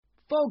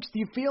Folks, do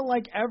you feel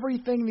like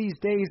everything these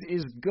days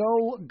is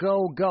go,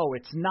 go, go?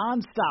 It's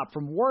nonstop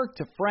from work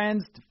to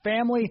friends to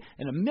family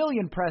and a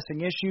million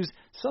pressing issues.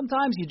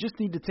 Sometimes you just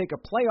need to take a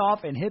play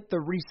off and hit the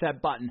reset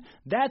button.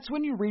 That's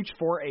when you reach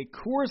for a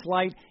Coors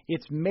Light.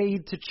 It's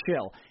made to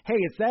chill. Hey,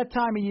 it's that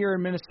time of year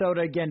in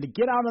Minnesota again to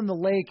get out on the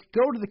lake,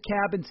 go to the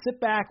cabin,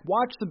 sit back,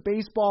 watch some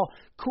baseball.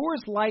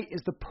 Coors Light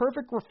is the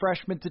perfect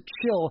refreshment to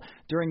chill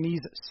during these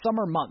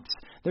summer months.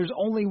 There's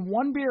only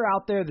one beer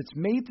out there that's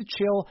made to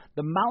chill.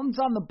 The mountains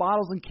on the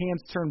bottles and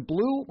cans turn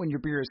blue when your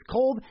beer is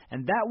cold,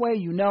 and that way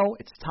you know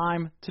it's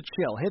time to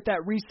chill. Hit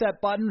that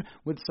reset button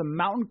with some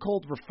mountain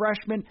cold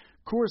refreshment.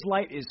 Coors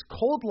Light is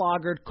cold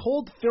lagered,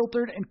 cold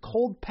filtered, and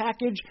cold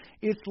packaged.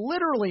 It's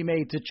literally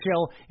made to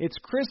chill. It's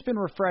crisp and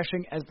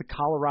refreshing as the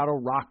Colorado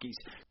Rockies.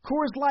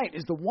 Coors Light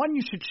is the one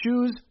you should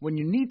choose when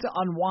you need to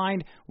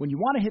unwind, when you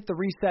want to hit the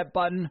reset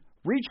button.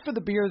 Reach for the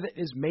beer that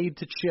is made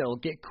to chill.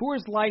 Get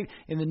Coors Light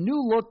in the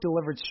new look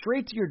delivered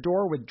straight to your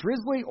door with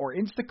Drizzly or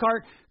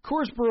Instacart.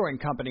 Coors Brewing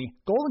Company,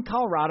 Golden,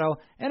 Colorado,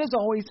 and as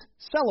always,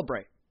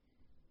 celebrate.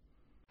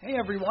 Hey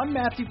everyone,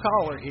 Matthew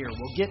Collar here.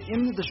 We'll get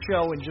into the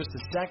show in just a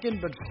second,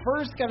 but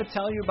first got to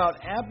tell you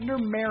about Abner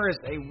Maris,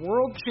 a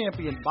world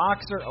champion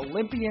boxer,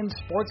 Olympian,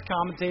 sports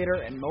commentator,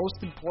 and most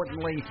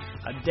importantly,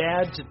 a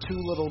dad to two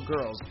little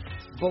girls.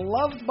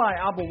 Beloved by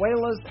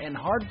abuelas and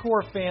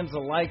hardcore fans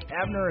alike,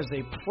 Abner is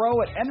a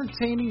pro at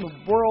entertaining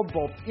the world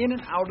both in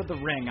and out of the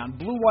ring. On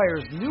Blue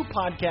Wire's new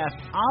podcast,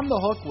 On the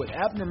Hook with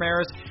Abner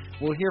Maris,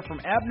 we'll hear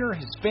from Abner,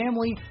 his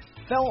family,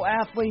 fellow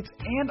athletes,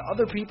 and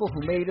other people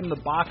who made him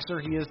the boxer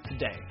he is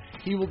today.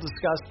 He will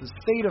discuss the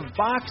state of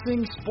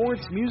boxing,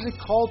 sports, music,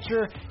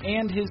 culture,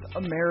 and his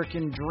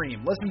American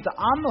dream. Listen to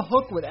On the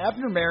Hook with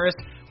Abner Maris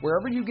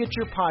wherever you get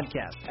your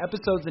podcast.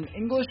 Episodes in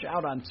English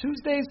out on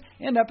Tuesdays,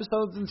 and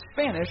episodes in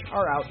Spanish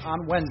are out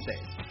on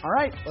Wednesdays. All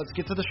right, let's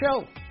get to the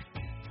show.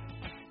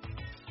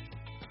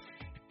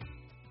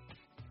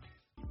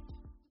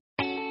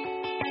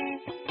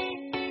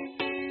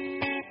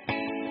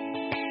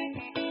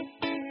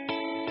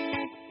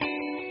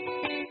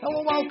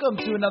 Welcome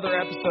to another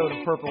episode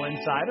of Purple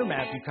Insider.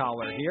 Matthew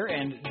Collar here,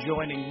 and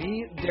joining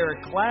me,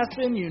 Derek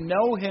Klassen. You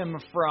know him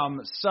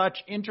from such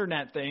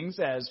internet things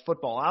as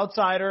Football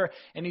Outsider,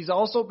 and he's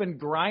also been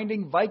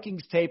grinding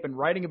Vikings tape and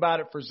writing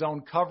about it for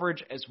Zone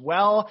Coverage as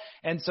well.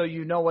 And so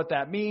you know what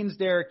that means,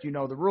 Derek. You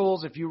know the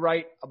rules. If you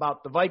write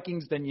about the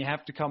Vikings, then you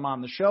have to come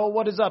on the show.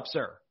 What is up,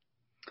 sir?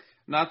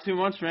 Not too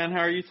much, man. How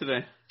are you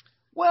today?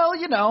 Well,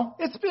 you know,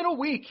 it's been a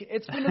week.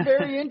 It's been a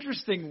very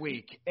interesting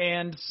week.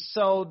 And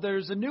so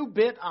there's a new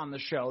bit on the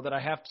show that I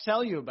have to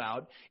tell you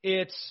about.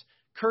 It's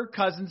Kirk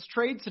Cousins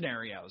trade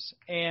scenarios.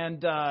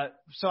 And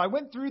so I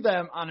went through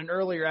them on an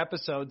earlier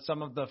episode,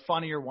 some of the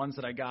funnier ones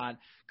that I got.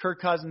 Kirk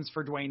Cousins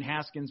for Dwayne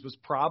Haskins was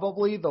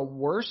probably the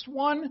worst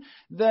one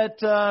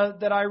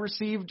that I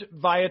received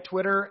via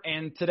Twitter.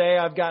 And today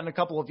I've gotten a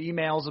couple of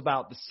emails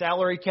about the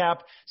salary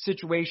cap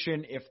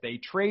situation if they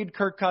trade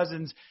Kirk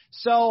Cousins.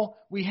 So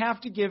we have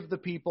to give the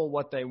people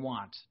what they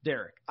want,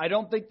 Derek. I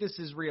don't think this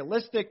is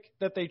realistic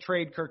that they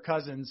trade Kirk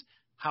Cousins.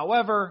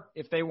 However,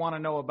 if they want to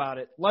know about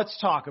it, let's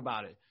talk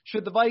about it.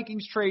 Should the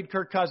Vikings trade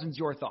Kirk Cousins?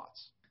 Your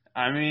thoughts?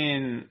 I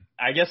mean,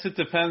 I guess it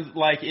depends.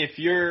 Like, if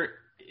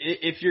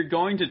you're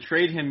going to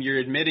trade him, you're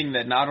admitting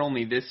that not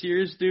only this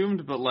year is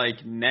doomed, but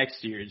like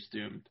next year is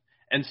doomed.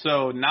 And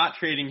so not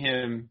trading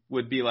him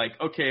would be like,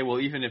 okay,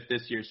 well, even if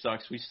this year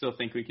sucks, we still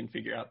think we can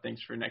figure out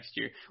things for next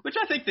year, which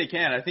I think they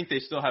can. I think they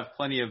still have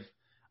plenty of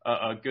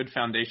a good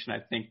foundation. I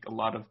think a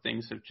lot of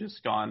things have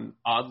just gone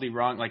oddly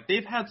wrong. Like,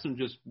 they've had some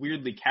just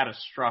weirdly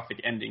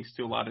catastrophic endings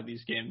to a lot of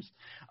these games,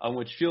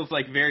 which feels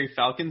like very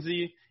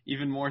Falcons-y,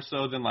 even more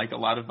so than like a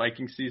lot of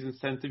Viking seasons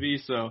tend to be.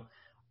 So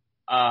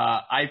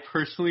I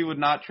personally would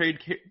not trade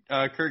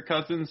Kirk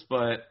Cousins,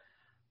 but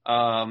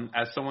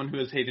as someone who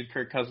has hated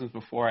Kirk Cousins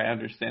before, I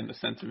understand the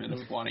sentiment of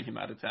wanting him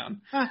out of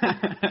town.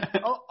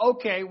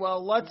 Okay,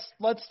 well,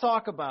 let's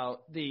talk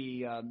about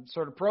the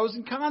sort of pros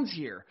and cons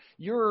here.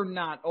 You're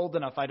not old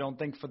enough, I don't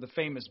think, for the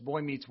famous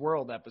Boy Meets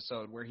World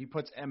episode where he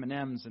puts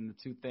M&Ms in the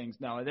two things.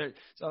 No,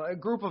 so a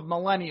group of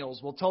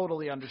millennials will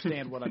totally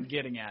understand what I'm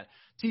getting at.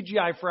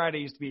 TGI Friday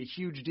used to be a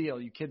huge deal.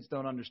 You kids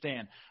don't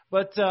understand.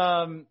 But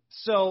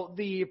so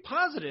the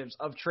positives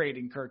of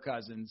trading Kirk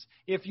Cousins,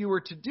 if you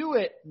were to do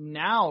it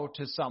now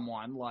to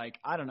someone like,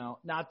 I don't know,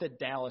 not that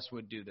Dallas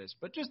would do this,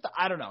 but just,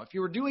 I don't know, if you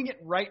were doing it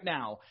right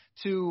now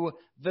to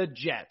the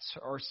Jets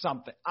or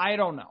something, I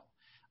don't know.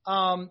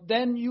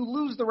 Then you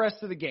lose the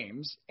rest of the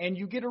games, and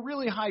you get a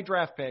really high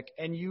draft pick,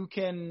 and you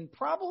can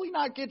probably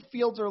not get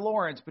Fields or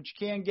Lawrence, but you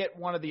can get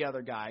one of the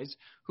other guys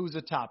who's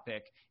a top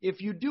pick.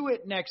 If you do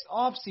it next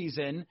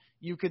offseason,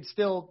 you could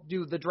still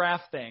do the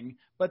draft thing,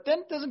 but then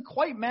it doesn't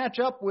quite match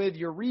up with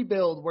your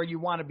rebuild where you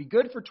want to be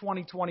good for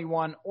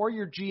 2021 or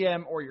your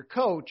GM or your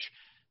coach.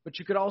 But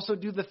you could also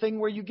do the thing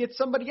where you get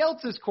somebody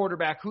else's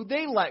quarterback who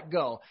they let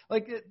go.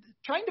 Like,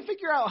 trying to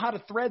figure out how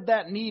to thread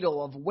that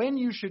needle of when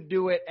you should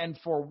do it and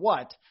for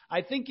what,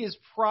 I think is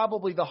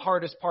probably the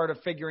hardest part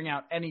of figuring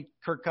out any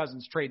Kirk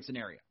Cousins trade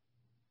scenario.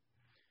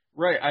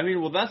 Right. I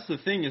mean, well, that's the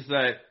thing is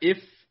that if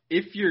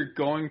if you're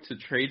going to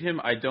trade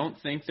him, I don't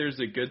think there's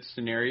a good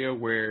scenario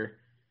where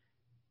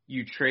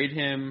you trade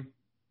him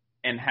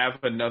and have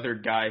another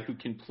guy who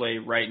can play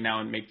right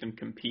now and make them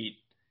compete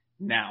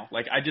now.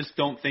 Like, I just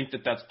don't think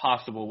that that's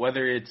possible,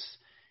 whether it's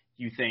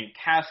you think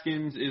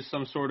Haskins is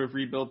some sort of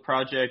rebuild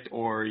project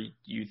or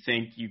you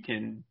think you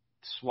can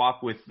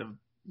swap with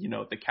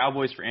the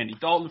Cowboys for Andy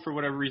Dalton for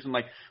whatever reason.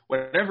 Like,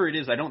 whatever it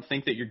is, I don't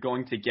think that you're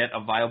going to get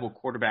a viable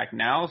quarterback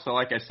now. So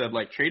like I said,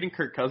 like, trading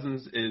Kirk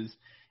Cousins is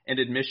an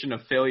admission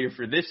of failure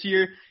for this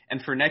year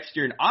and for next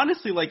year. And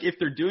honestly, like, if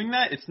they're doing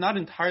that, it's not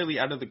entirely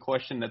out of the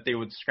question that they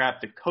would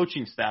scrap the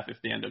coaching staff if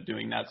they end up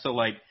doing that. So,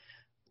 like,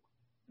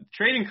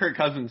 trading Kirk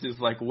Cousins is,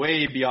 like,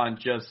 way beyond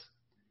just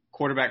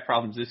quarterback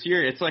problems this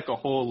year. It's like a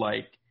whole,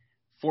 like,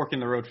 fork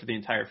in the road for the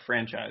entire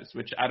franchise,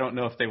 which I don't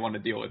know if they want to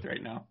deal with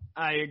right now.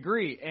 I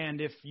agree.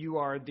 And if you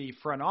are the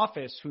front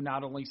office who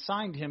not only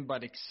signed him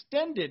but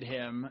extended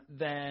him,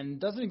 then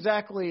doesn't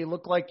exactly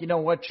look like you know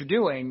what you're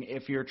doing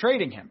if you're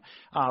trading him,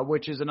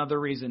 which is another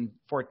reason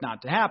for it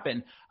not to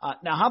happen.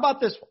 Now, how about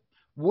this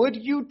one? Would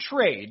you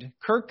trade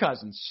Kirk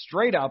Cousins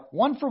straight up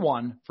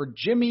 1-for-1 for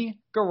Jimmy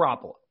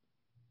Garoppolo?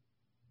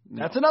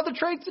 No. That's another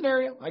trade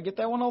scenario. I get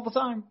that one all the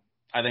time.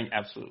 I think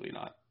absolutely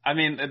not. I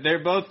mean,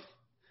 they're both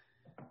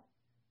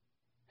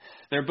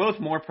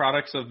more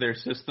products of their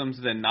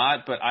systems than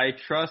not, but I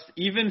trust,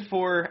 even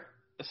for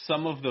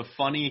some of the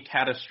funny,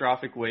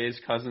 catastrophic ways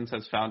Cousins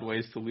has found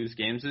ways to lose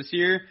games this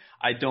year,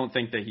 I don't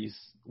think that he's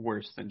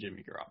worse than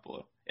Jimmy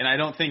Garoppolo. And I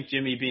don't think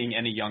Jimmy being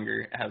any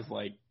younger has,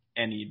 like,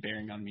 any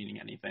bearing on meaning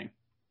anything.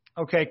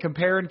 Okay,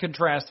 compare and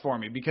contrast for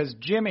me, because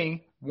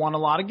Jimmy won a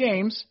lot of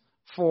games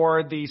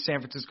for the San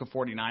Francisco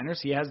 49ers.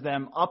 He has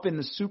them up in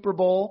the Super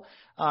Bowl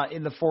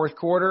in the fourth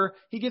quarter.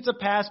 He gets a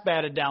pass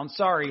batted down.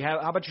 Sorry, how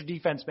about your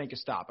defense make a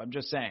stop? I'm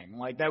just saying.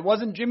 Like, that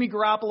wasn't Jimmy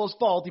Garoppolo's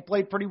fault. He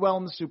played pretty well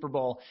in the Super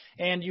Bowl.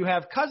 And you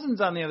have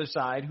Cousins on the other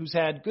side, who's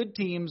had good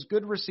teams,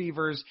 good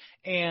receivers,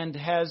 and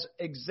has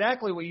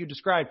exactly what you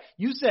described.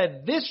 You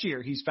said this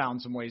year he's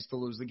found some ways to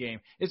lose the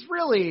game. It's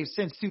really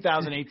since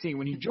 2018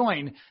 when he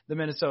joined the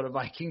Minnesota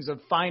Vikings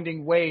of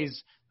finding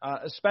ways,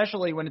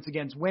 especially when it's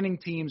against winning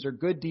teams or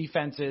good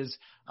defenses.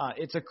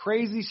 It's a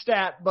crazy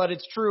stat, but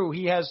it's true.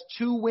 He has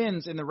 2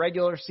 wins in the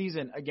regular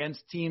season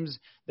against teams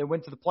that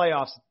went to the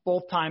playoffs.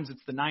 Both times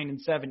it's the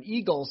 9-7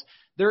 Eagles.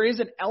 There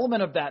is an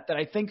element of that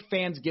I think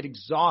fans get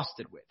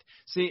exhausted with.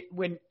 See,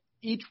 when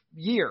each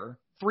year,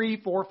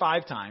 3, 4,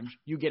 5 times,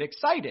 you get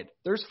excited.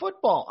 There's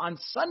football on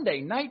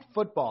Sunday night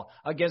football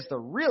against a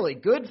really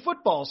good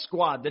football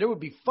squad that it would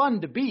be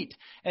fun to beat.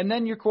 And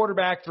then your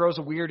quarterback throws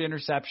a weird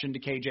interception to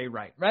KJ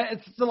Wright, right?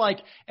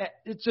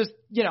 It's just,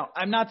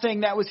 I'm not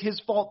saying that was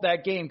his fault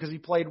that game because he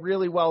played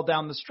really well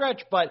down the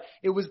stretch, but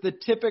it was the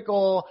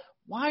typical,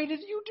 why did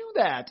you do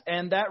that?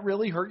 And that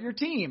really hurt your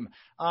team.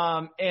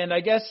 And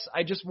I guess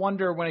I just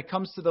wonder when it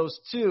comes to those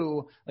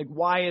two, like,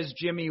 why has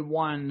Jimmy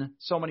won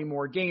so many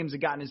more games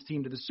and gotten his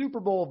team to the Super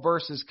Bowl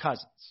versus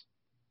Cousins?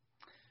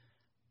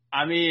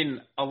 I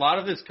mean, a lot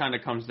of this kind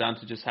of comes down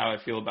to just how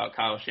I feel about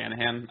Kyle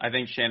Shanahan. I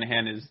think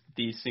Shanahan is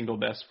the single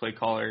best play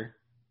caller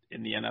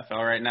in the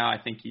NFL right now. I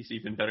think he's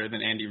even better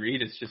than Andy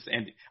Reid. It's just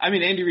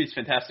Andy Reid's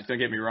fantastic, don't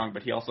get me wrong,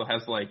 but he also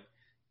has, like,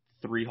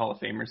 3 Hall of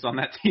Famers on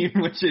that team,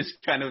 which is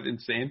kind of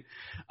insane.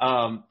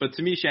 But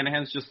to me,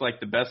 Shanahan's just, like,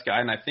 the best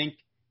guy, and I think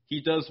he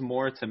does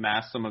more to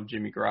mask some of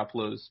Jimmy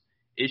Garoppolo's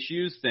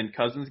issues than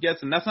Cousins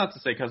gets. And that's not to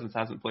say Cousins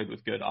hasn't played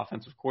with good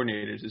offensive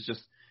coordinators. It's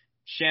just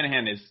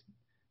Shanahan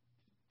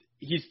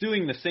he's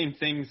doing the same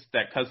things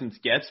that Cousins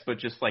gets, but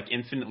just, like,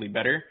 infinitely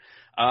better.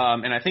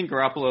 And I think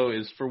Garoppolo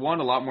is, for one,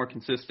 a lot more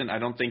consistent. I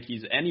don't think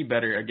he's any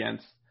better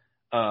against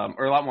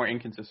or a lot more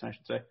inconsistent, I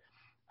should say.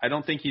 I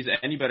don't think he's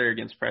any better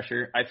against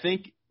pressure. I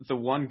think the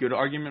one good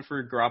argument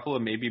for Garoppolo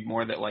may be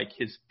more that, like,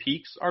 his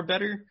peaks are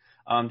better,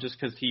 just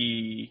because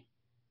he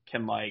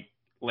can, like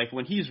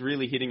when he's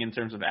really hitting in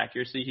terms of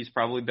accuracy, he's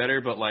probably better.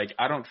 But, like,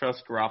 I don't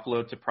trust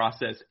Garoppolo to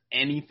process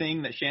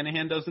anything that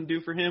Shanahan doesn't do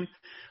for him.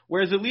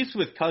 Whereas at least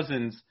with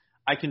Cousins,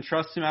 I can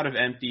trust him out of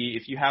empty.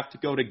 If you have to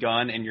go to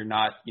gun and you're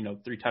not,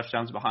 3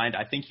 touchdowns behind,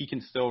 I think he can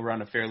still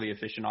run a fairly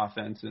efficient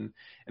offense and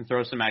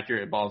throw some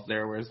accurate balls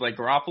there. Whereas, like,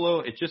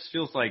 Garoppolo, it just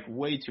feels like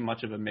way too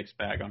much of a mixed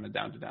bag on a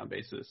down-to-down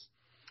basis.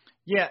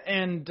 Yeah,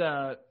 and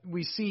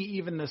we see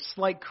even the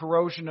slight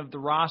corrosion of the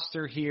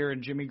roster here,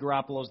 and Jimmy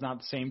Garoppolo is not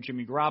the same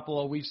Jimmy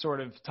Garoppolo. We've sort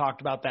of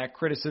talked about that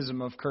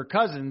criticism of Kirk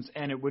Cousins,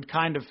 and it would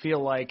kind of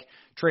feel like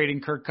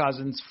trading Kirk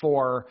Cousins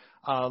for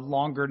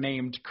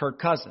longer-named Kirk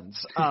Cousins.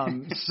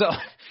 The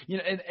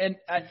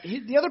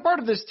other part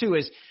of this, too,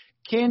 is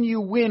can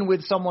you win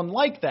with someone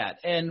like that?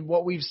 And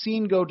what we've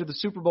seen go to the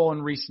Super Bowl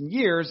in recent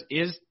years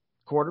is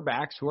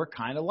quarterbacks who are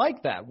kind of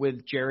like that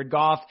with Jared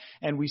Goff,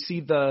 and we see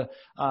the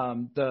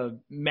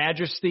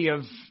majesty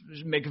of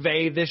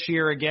McVay this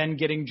year again,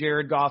 getting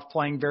Jared Goff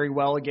playing very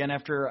well again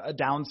after a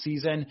down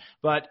season.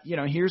 But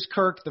here's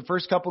Kirk the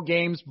first couple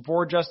games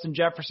before Justin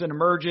Jefferson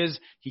emerges.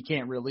 He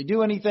can't really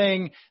do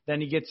anything. Then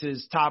he gets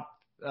his top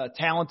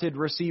talented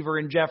receiver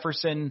in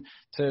Jefferson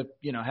to,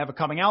 have a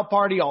coming out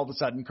party. All of a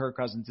sudden, Kirk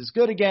Cousins is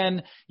good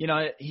again.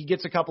 He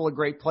gets a couple of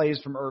great plays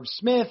from Irv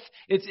Smith.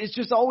 It's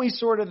just always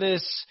sort of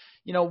this,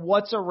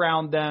 what's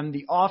around them,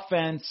 the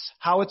offense,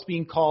 how it's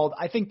being called.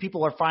 I think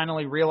people are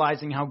finally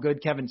realizing how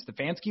good Kevin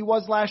Stefanski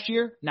was last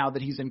year, now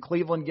that he's in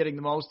Cleveland getting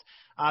the most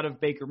out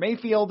of Baker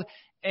Mayfield.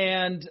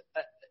 And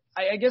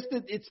I guess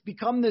that it's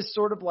become this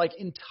sort of like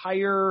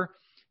entire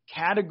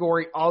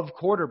category of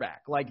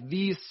quarterback, like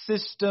the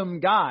system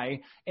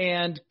guy.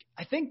 And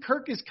I think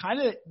Kirk is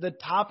kind of the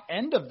top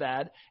end of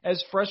that,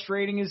 as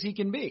frustrating as he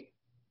can be.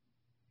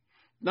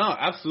 No,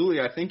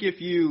 absolutely. I think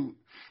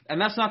and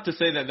that's not to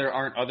say that there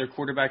aren't other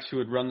quarterbacks who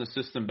would run the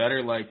system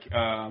better. Like,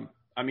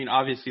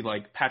 obviously,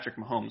 like Patrick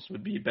Mahomes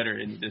would be better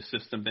in this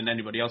system than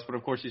anybody else, but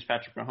of course he's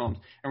Patrick Mahomes.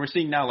 And we're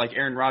seeing now, like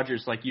Aaron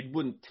Rodgers, like you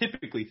wouldn't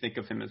typically think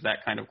of him as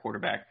that kind of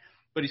quarterback,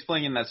 but he's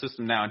playing in that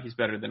system now, and he's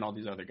better than all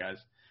these other guys.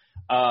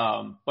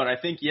 But I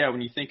think,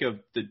 when you think of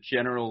the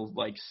general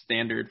like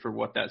standard for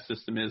what that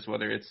system is,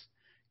 whether it's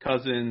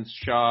Cousins,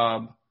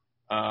 Schaub,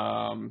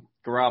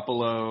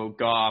 Garoppolo,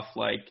 Goff,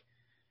 like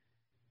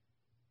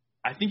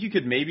I think you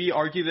could maybe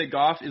argue that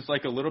Goff is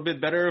like a little bit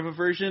better of a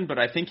version, but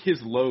I think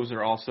his lows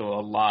are also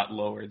a lot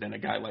lower than a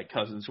guy like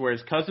Cousins,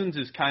 whereas Cousins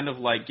is kind of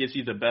like gives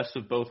you the best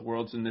of both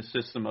worlds in this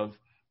system of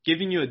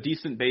giving you a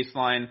decent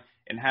baseline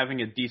and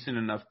having a decent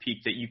enough peak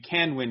that you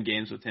can win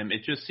games with him.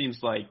 It just seems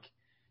like,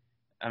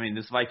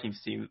 this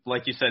Vikings team,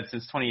 like you said,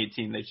 since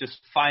 2018, they just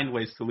find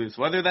ways to lose.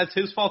 Whether that's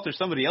his fault or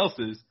somebody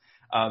else's,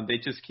 they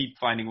just keep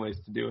finding ways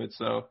to do it.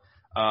 So,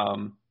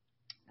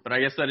 but I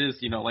guess that is,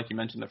 like you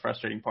mentioned, the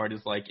frustrating part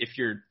is like if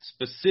you're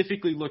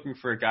specifically looking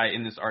for a guy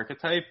in this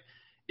archetype,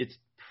 it's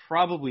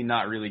probably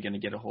not really going to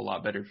get a whole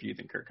lot better for you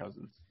than Kirk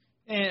Cousins.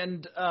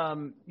 And,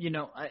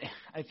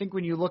 I think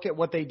when you look at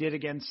what they did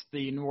against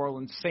the New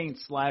Orleans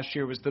Saints last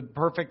year was the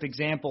perfect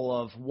example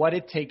of what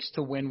it takes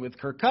to win with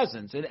Kirk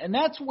Cousins. And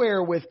that's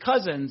where with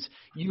Cousins,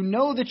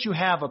 that you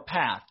have a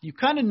path. You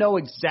kind of know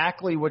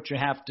exactly what you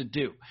have to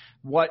do,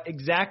 what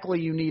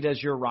exactly you need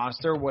as your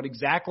roster, what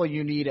exactly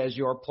you need as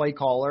your play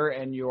caller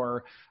and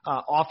your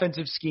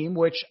offensive scheme,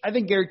 which I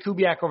think Gary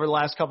Kubiak over the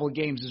last couple of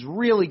games has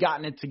really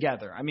gotten it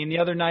together. The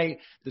other night,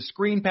 the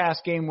screen pass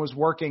game was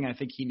working. I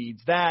think he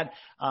needs that.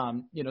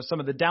 Some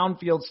of the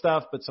downfield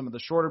stuff, but some of the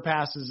shorter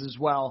passes as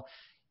well.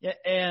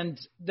 And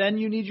then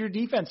you need your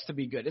defense to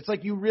be good. It's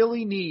like you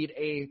really need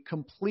a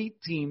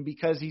complete team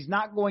because he's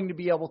not going to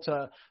be able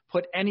to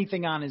put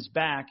anything on his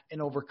back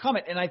and overcome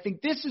it. And I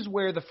think this is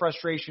where the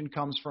frustration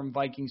comes from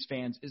Vikings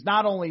fans, is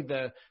not only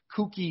the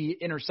kooky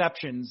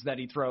interceptions that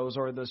he throws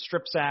or the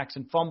strip sacks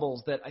and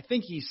fumbles, that I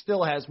think he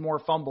still has more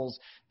fumbles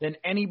than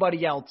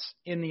anybody else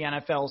in the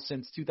NFL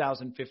since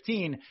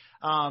 2015.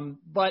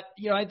 But,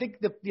 I think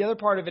the other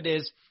part of it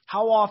is,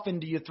 how often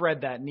do you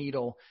thread that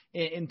needle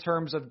in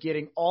terms of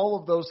getting all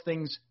of those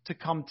things to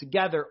come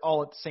together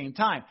all at the same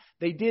time?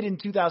 They did in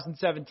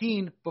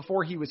 2017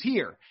 before he was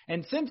here.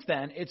 And since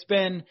then, it's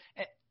been –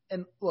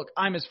 and look,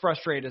 I'm as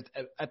frustrated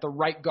at the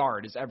right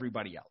guard as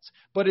everybody else.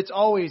 But it's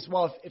always,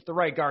 well, if the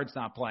right guard's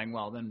not playing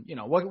well, then,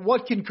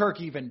 what can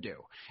Kirk even do?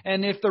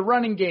 And if the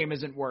running game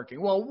isn't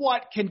working, well,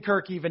 what can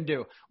Kirk even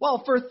do?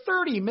 Well, for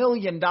 $30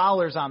 million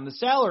on the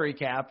salary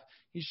cap,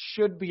 he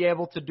should be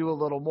able to do a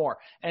little more.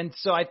 And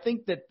so I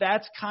think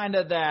that's kind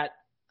of that,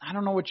 I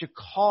don't know what you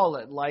call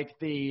it, like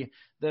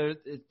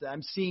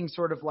I'm seeing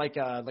sort of like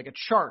a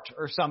chart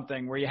or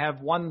something where you have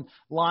one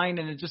line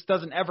and it just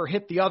doesn't ever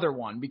hit the other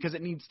one because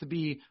it needs to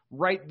be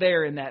right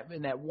there in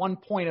that one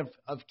point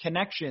of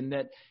connection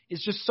that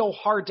is just so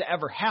hard to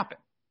ever happen.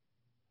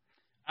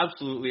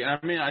 Absolutely.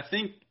 I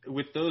think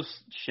with those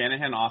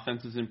Shanahan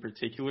offenses in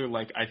particular,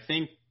 like I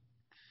think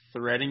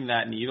threading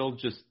that needle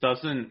just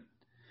doesn't,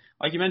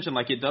 like you mentioned,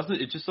 like it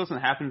just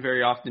doesn't happen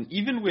very often.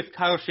 Even with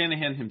Kyle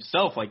Shanahan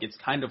himself, like it's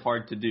kind of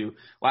hard to do.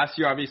 Last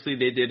year, obviously,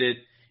 they did it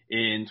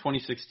in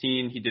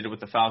 2016. He did it with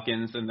the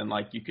Falcons, and then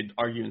like you could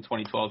argue in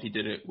 2012 he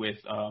did it with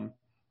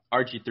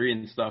RG3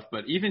 and stuff.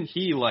 But even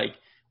he, like,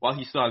 while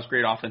he still has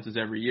great offenses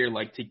every year,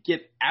 like to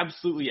get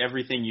absolutely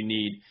everything you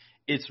need,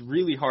 it's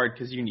really hard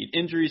because you need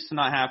injuries to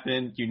not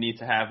happen. You need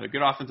to have a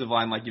good offensive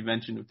line, like you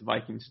mentioned, with the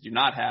Vikings do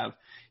not have.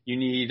 You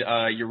need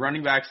your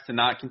running backs to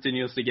not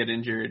continuously get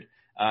injured.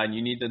 And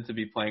you need them to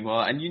be playing well.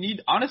 And you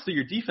need, honestly,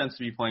 your defense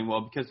to be playing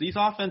well because these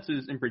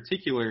offenses in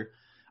particular,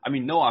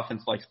 no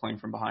offense likes playing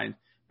from behind,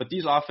 but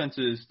these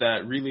offenses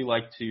that really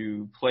like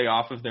to play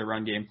off of their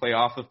run game, play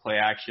off of play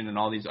action and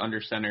all these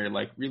under center,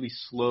 like really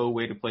slow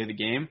way to play the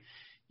game,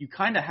 you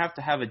kind of have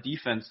to have a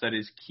defense that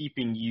is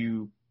keeping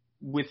you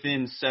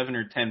within 7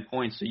 or 10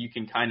 points so you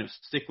can kind of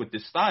stick with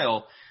this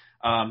style.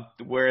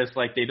 Whereas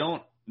like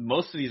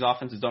most of these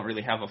offenses don't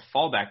really have a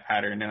fallback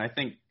pattern. And I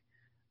think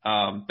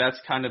that's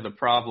kind of the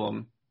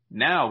problem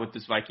now with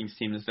this Vikings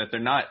team is that they're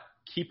not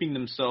keeping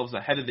themselves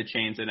ahead of the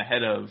chains and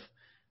ahead of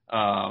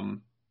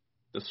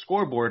the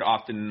scoreboard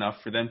often enough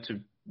for them to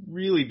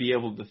really be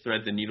able to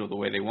thread the needle the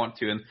way they want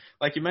to. And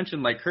like you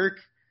mentioned, like Kirk,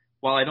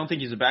 while I don't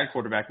think he's a bad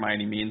quarterback by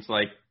any means,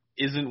 like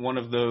isn't one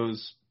of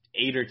those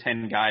 8 or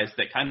 10 guys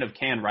that kind of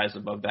can rise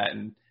above that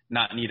and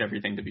not need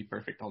everything to be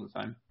perfect all the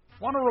time.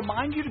 Want to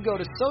remind you to go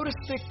to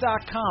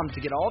sodastick.com to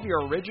get all of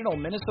your original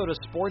Minnesota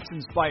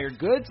sports-inspired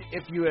goods.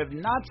 If you have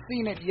not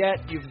seen it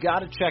yet, you've got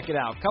to check it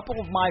out. A couple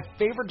of my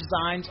favorite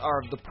designs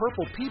are the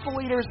purple people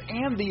eaters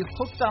and the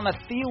hooked on a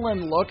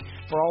Thielen look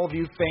for all of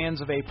you fans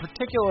of a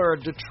particular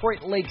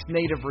Detroit Lakes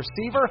native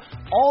receiver.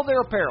 All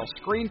their apparel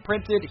screen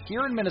printed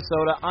here in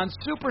Minnesota on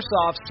super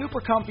soft,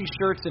 super comfy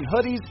shirts and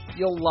hoodies.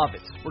 You'll love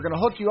it. We're going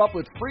to hook you up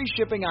with free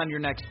shipping on your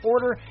next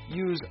order.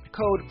 Use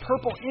code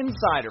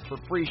PURPLEINSIDER for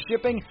free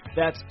shipping.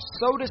 That's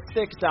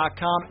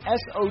sodastick.com,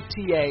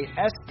 SOTASTICK.com.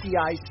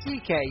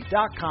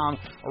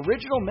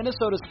 Original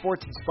Minnesota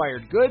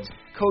sports-inspired goods.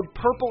 Code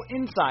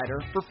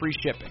PURPLEINSIDER for free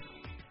shipping.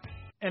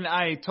 And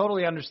I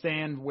totally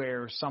understand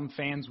where some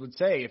fans would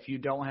say, if you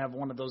don't have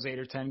one of those 8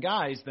 or 10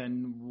 guys,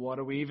 then what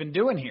are we even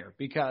doing here?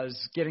 Because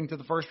getting to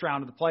the first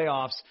round of the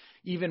playoffs,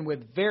 even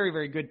with very,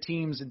 very good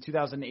teams in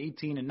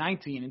 2018 and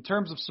 19, in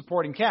terms of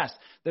supporting cast,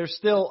 there's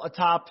still a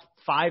top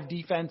 5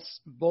 defense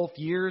both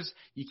years.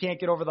 You can't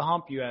get over the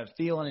hump. You have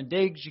Thielen and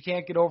Diggs. You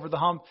can't get over the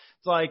hump.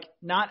 It's like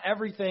not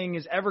everything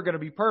is ever going to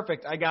be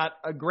perfect. I got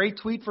a great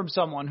tweet from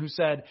someone who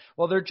said,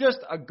 well, they're just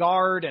a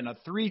guard and a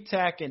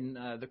 3-tech and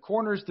the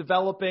corner's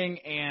developing.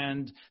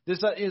 And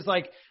this is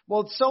like,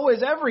 well, so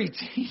is every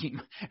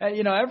team.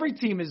 Every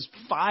team is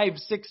 5,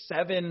 6,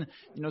 7,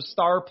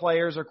 star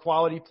players or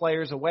quality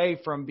players away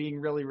from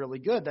being really, really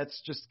good. That's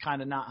just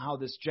kind of not how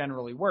this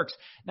generally works.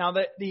 Now,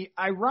 the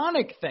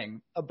ironic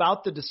thing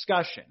about the discussion,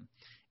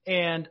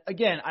 and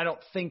again, I don't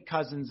think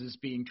Cousins is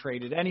being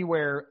traded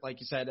anywhere. Like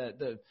you said,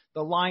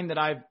 the line that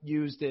I've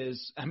used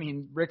is,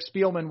 Rick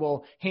Spielman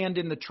will hand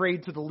in the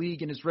trade to the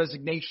league and his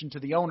resignation to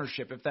the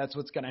ownership if that's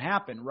what's going to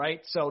happen,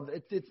 right? So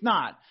it's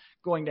not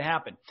going to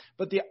happen.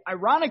 But the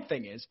ironic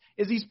thing is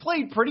he's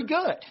played pretty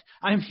good.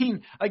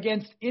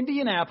 Against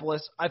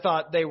Indianapolis, I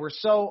thought they were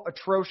so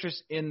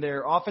atrocious in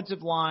their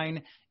offensive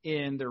line,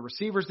 in their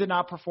receivers did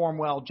not perform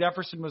well.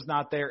 Jefferson was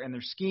not there, and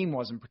their scheme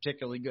wasn't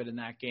particularly good in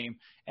that game.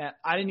 And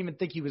I didn't even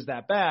think he was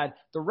that bad.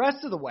 The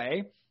rest of the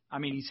way,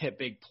 he's hit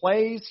big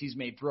plays. He's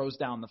made throws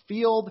down the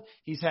field.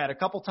 He's had a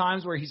couple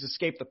times where he's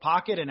escaped the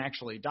pocket and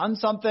actually done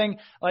something.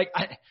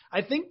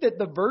 I think that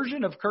the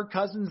version of Kirk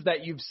Cousins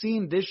that you've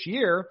seen this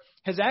year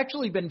has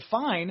actually been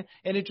fine,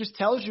 and it just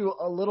tells you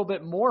a little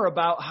bit more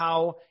about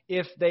how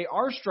if they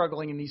are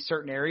struggling in these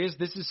certain areas,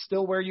 this is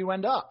still where you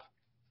end up.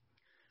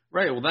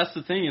 Right. Well, that's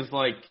the thing is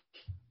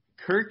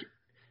Kirk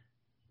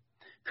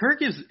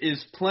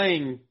is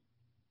playing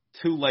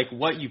to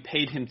what you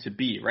paid him to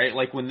be, right?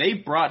 When they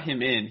brought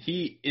him in,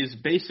 he is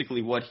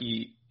basically what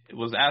he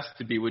was asked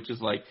to be, which is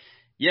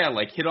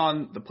hit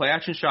on the play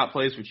action shot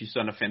plays, which he's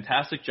done a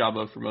fantastic job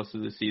of for most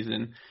of the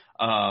season.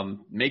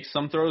 Make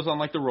some throws on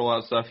the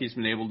rollout stuff he's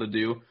been able to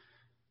do.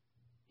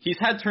 He's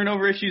had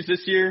turnover issues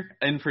this year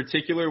in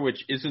particular,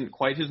 which isn't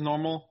quite his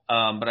normal.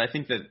 But I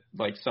think that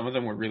some of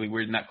them were really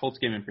weird. And that Colts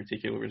game in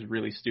particular was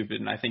really stupid.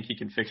 And I think he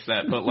can fix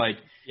that. But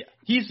yeah.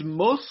 He's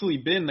mostly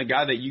been the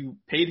guy that you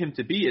paid him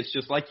to be. It's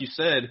just like you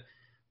said,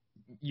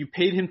 you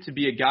paid him to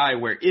be a guy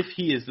where if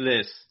he is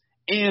this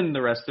and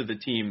the rest of the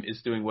team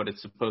is doing what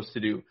it's supposed to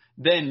do,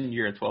 then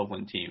you're a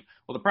 12-win team.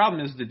 Well, the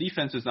problem is the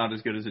defense is not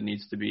as good as it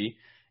needs to be.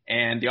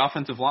 And the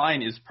offensive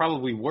line is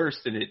probably worse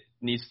than it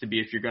needs to be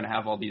if you're going to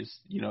have all these,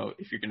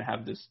 if you're going to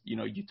have this,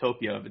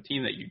 utopia of a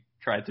team that you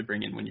tried to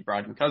bring in when you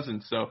brought in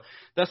Cousins. So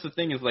that's the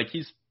thing is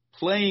he's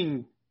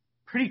playing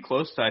pretty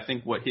close to, I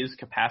think, what his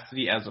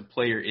capacity as a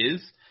player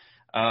is.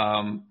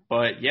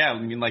 But yeah,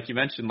 like you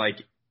mentioned,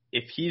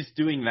 if he's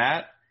doing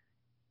that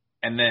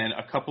and then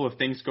a couple of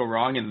things go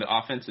wrong and the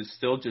offense is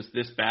still just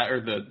this bad, or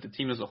the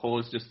team as a whole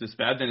is just this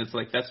bad, then it's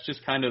that's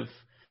just kind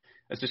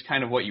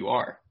of what you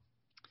are.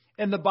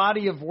 And the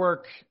body of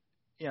work,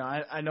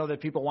 I know that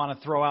people want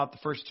to throw out the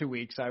first 2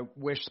 weeks. I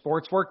wish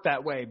sports worked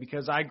that way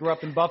because I grew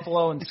up in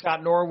Buffalo and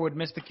Scott Norwood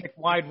missed a kick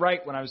wide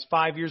right when I was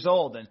 5 years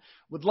old and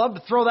would love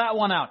to throw that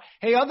one out.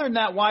 Hey, other than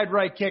that wide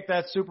right kick,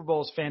 that Super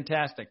Bowl is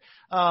fantastic.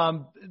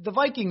 The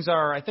Vikings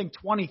are, I think,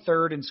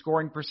 23rd in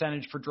scoring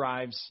percentage for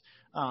drives.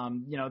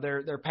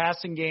 Their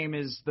passing game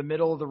is the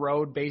middle of the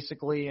road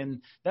basically.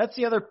 And that's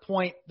the other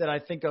point that I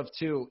think of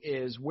too,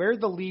 is where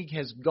the league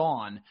has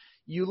gone.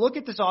 You look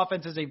at this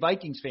offense as a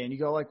Vikings fan, you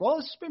go well,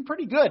 this has been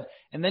pretty good.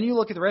 And then you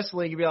look at the rest of the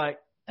league and be like,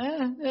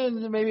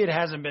 maybe it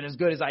hasn't been as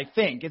good as I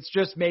think. It's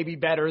just maybe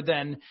better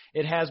than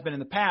it has been in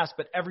the past,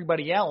 but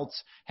everybody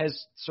else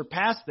has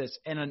surpassed this.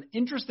 And an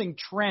interesting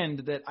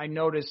trend that I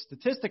noticed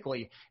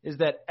statistically is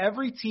that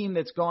every team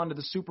that's gone to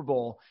the Super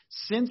Bowl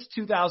since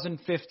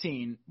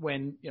 2015,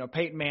 when,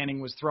 Peyton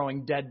Manning was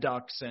throwing dead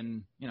ducks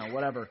and,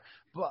 whatever,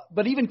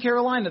 but even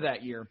Carolina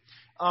that year,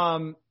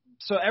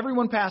 so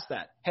everyone past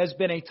that has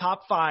been a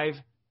top 5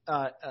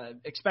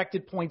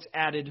 expected points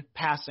added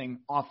passing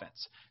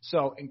offense.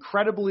 So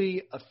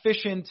incredibly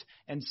efficient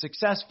and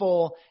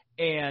successful,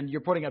 and you're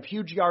putting up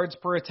huge yards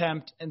per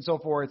attempt and so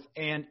forth.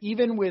 And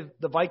even with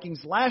the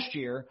Vikings last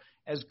year,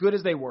 as good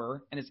as they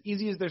were and as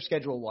easy as their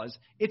schedule was,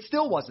 it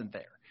still wasn't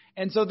there.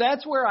 And so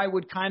that's where I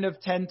would kind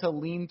of tend to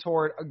lean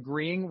toward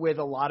agreeing with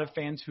a lot of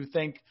fans who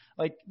think,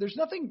 like, there's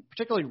nothing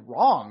particularly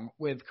wrong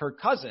with Kirk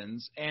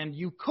Cousins, and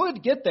you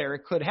could get there.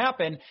 It could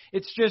happen.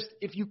 It's just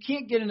if you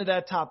can't get into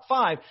that top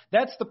 5,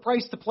 that's the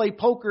price to play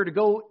poker to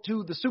go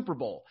to the Super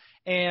Bowl.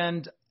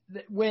 And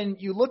when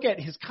you look at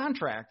his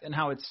contract and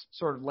how it's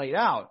sort of laid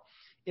out,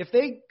 if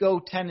they go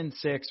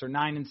 10-6 or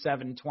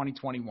 9-7 in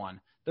 2021,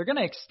 they're going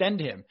to extend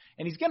him,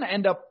 and he's going to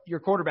end up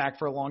your quarterback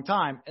for a long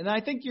time. And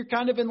I think you're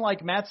kind of in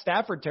like Matt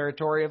Stafford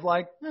territory of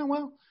like,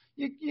 well,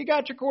 you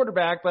got your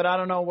quarterback, but I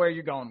don't know where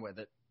you're going with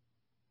it.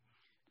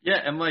 Yeah,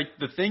 and like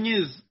the thing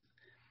is,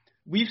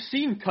 we've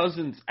seen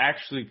Cousins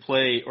actually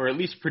play or at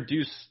least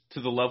produce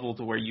to the level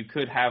to where you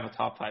could have a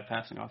top 5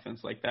 passing offense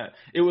like that.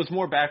 It was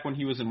more back when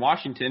he was in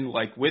Washington,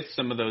 like with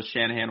some of those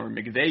Shanahan or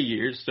McVay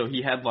years, so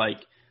he had like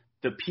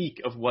the peak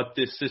of what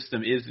this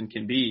system is and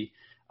can be.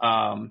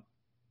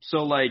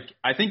 So, like,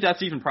 I think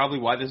that's even probably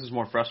why this is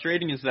more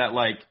frustrating is that,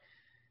 like,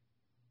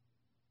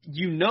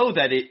 you know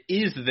that it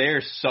is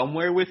there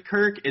somewhere with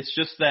Kirk. It's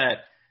just that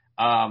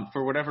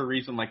for whatever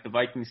reason, like, the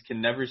Vikings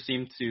can never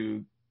seem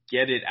to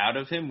get it out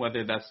of him,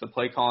 whether that's the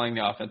play calling,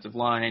 the offensive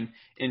line,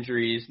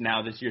 injuries,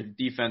 now this year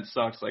the defense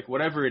sucks, like,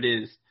 whatever it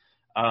is,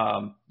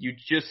 you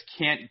just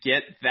can't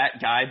get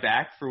that guy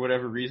back for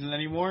whatever reason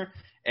anymore.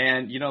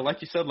 And, you know,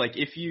 like you said, like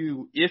if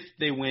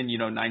they win,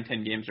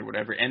 9-10 games or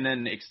whatever, and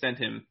then extend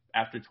him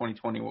after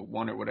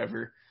 2021 or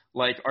whatever,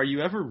 like, are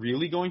you ever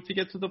really going to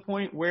get to the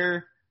point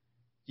where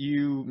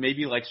you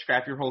maybe like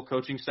scrap your whole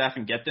coaching staff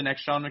and get the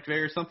next Sean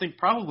McVay or something?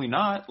 Probably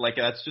not. Like,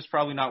 that's just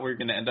probably not where you're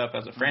going to end up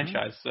as a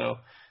franchise. So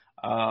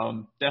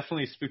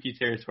definitely spooky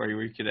territory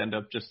where you could end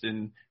up just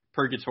in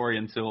purgatory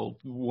until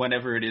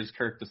whenever it is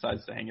Kirk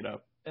decides to hang it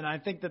up. And I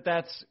think that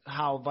that's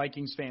how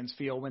Vikings fans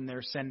feel when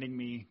they're sending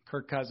me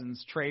Kirk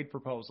Cousins trade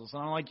proposals.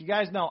 And I'm like, you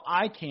guys know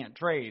I can't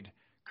trade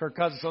Kirk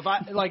Cousins. So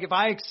if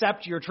I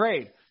accept your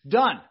trade,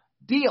 done,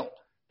 deal.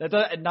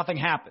 Nothing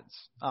happens.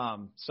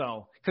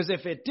 Because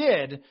if it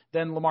did,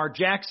 then Lamar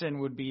Jackson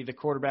would be the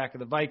quarterback of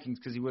the Vikings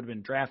because he would have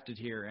been drafted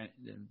here. And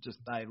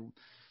I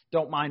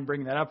don't mind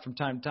bringing that up from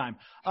time to time.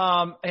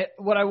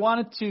 What I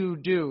wanted to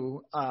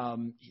do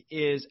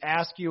is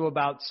ask you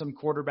about some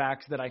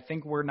quarterbacks that I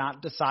think we're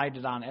not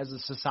decided on as a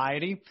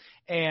society,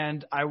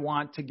 and I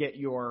want to get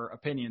your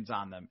opinions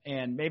on them.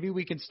 And maybe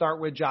we can start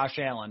with Josh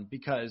Allen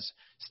because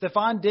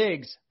Stephon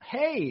Diggs,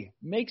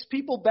 makes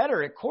people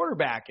better at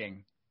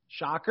quarterbacking.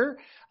 Shocker.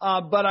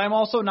 But I'm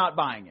also not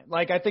buying it.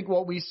 Like, I think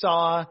what we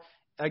saw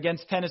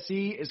against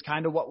Tennessee is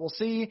kind of what we'll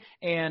see.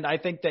 And I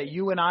think that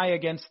you and I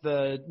against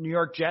the New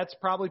York Jets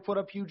probably put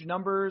up huge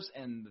numbers,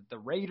 and the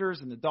Raiders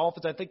and the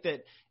Dolphins. I think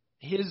that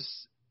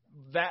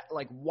that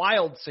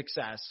wild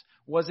success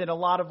was in a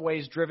lot of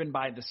ways driven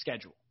by the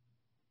schedule.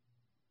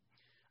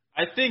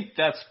 I think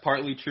that's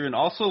partly true. And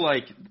also,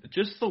 like,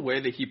 just the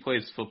way that he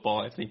plays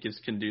football, I think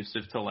is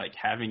conducive to like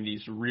having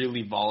these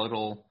really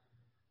volatile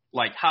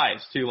like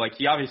highs too. Like,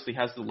 he obviously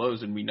has the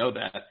lows, and we know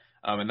that.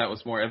 And that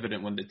was more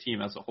evident when the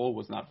team as a whole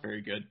was not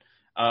very good.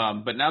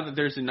 But now that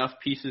there's enough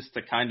pieces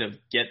to kind of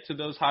get to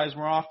those highs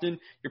more often,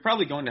 you're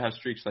probably going to have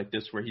streaks like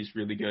this where he's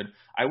really good.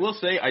 I will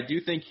say I do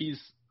think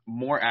he's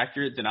more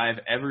accurate than I've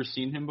ever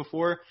seen him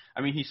before.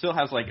 I mean, he still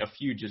has like a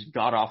few just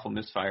god-awful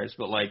misfires,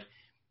 but like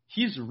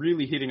he's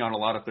really hitting on a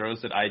lot of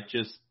throws that I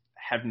just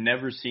have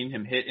never seen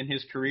him hit in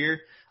his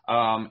career.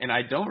 And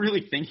I don't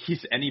really think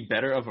he's any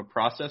better of a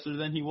processor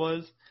than he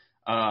was.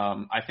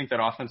 I think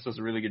that offense does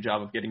a really good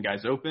job of getting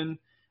guys open.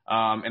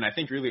 And I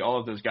think really all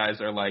of those guys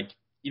are like,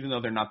 even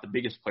though they're not the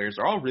biggest players,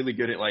 are all really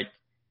good at like,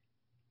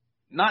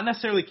 not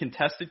necessarily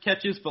contested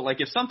catches, but like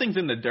if something's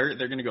in the dirt,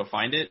 they're going to go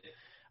find it.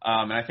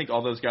 And I think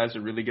all those guys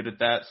are really good at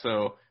that.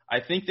 So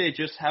I think they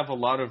just have a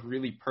lot of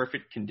really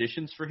perfect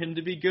conditions for him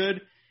to be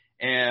good.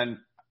 And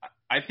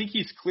I think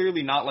he's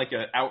clearly not like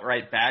an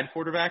outright bad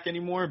quarterback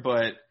anymore,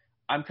 but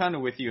I'm kind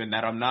of with you in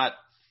that I'm not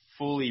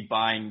fully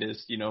buying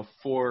this,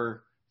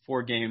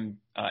 four-game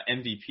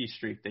MVP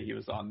streak that he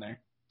was on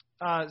there.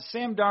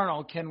 Sam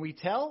Darnold, can we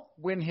tell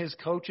when his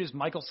coach is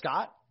Michael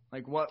Scott?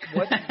 Like what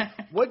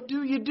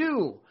do you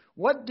do?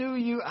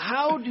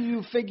 How do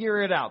you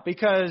figure it out?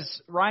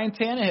 Because Ryan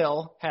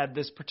Tannehill had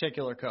this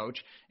particular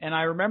coach, and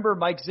I remember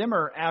Mike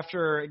Zimmer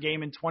after a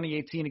game in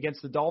 2018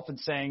 against the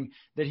Dolphins saying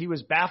that he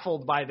was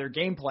baffled by their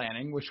game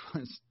planning, which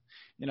was,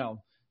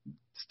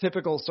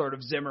 typical sort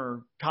of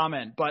Zimmer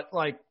comment, but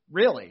like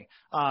really,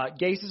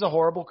 Gase is a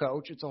horrible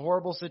coach. It's a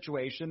horrible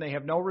situation. They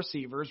have no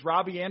receivers.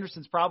 Robbie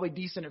Anderson's probably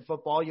decent at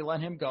football. You let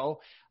him go.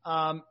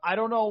 I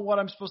don't know what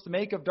I'm supposed to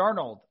make of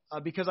Darnold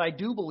because I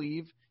do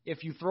believe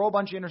if you throw a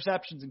bunch of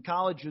interceptions in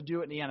college, you'll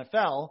do it in the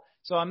NFL.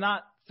 So I'm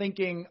not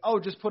thinking,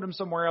 just put him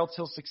somewhere else,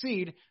 he'll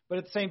succeed. But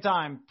at the same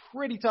time,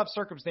 pretty tough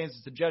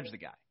circumstances to judge the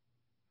guy.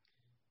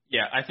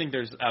 Yeah, I think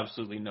there's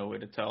absolutely no way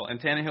to tell. And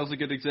Tannehill's a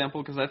good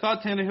example because I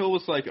thought Tannehill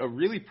was like a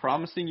really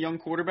promising young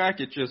quarterback.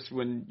 It just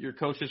when your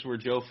coaches were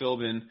Joe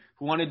Philbin,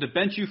 who wanted to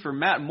bench you for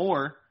Matt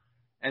Moore,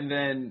 and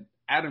then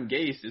Adam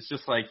Gase, it's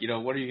just like,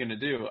 what are you going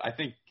to do? I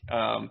think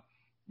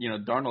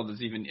Darnold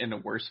is even in a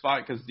worse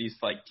spot because these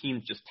like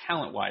teams just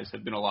talent-wise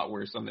have been a lot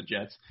worse on the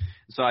Jets.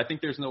 So I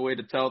think there's no way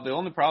to tell. The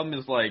only problem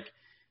is like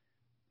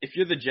if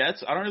you're the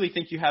Jets, I don't really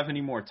think you have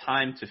any more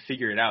time to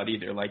figure it out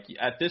either. Like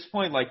at this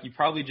point, like you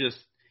probably just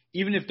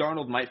even if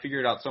Darnold might figure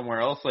it out somewhere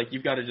else, like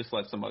you've got to just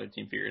let some other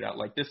team figure it out.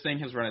 Like this thing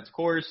has run its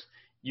course.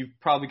 You've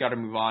probably got to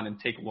move on and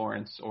take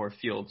Lawrence or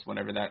Fields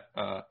whenever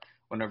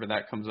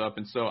that comes up.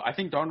 And so I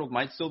think Darnold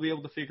might still be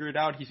able to figure it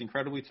out. He's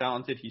incredibly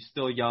talented. He's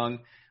still young.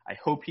 I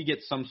hope he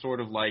gets some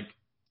sort of like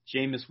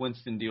Jameis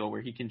Winston deal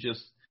where he can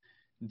just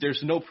 –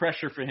 there's no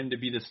pressure for him to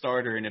be the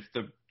starter. And if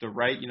the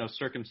right,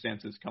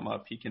 circumstances come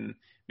up, he can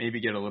maybe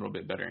get a little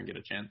bit better and get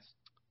a chance.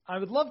 I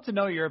would love to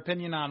know your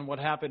opinion on what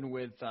happened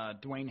with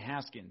Dwayne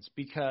Haskins,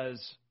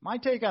 because my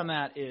take on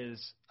that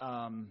is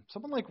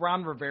someone like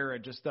Ron Rivera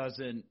just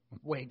doesn't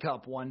wake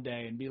up one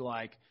day and be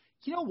like,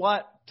 you know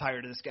what,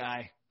 tired of this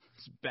guy.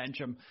 Bench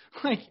him.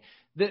 Like,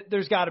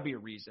 there's got to be a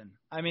reason.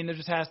 I mean, there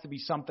just has to be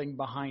something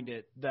behind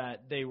it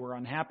that they were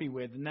unhappy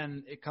with, and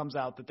then it comes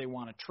out that they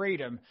want to trade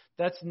him.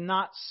 That's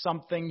not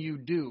something you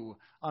do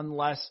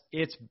unless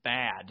it's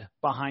bad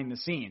behind the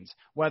scenes,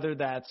 whether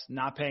that's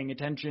not paying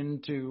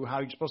attention to how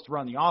you're supposed to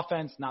run the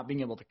offense, not being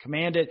able to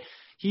command it.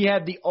 He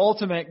had the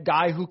ultimate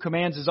guy who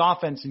commands his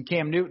offense in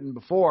Cam Newton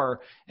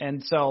before,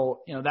 and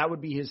so, that would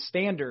be his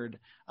standard.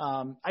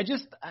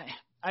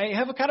 I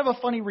have a kind of a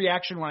funny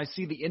reaction when I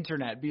see the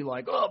internet be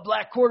like, oh,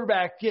 black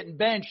quarterback getting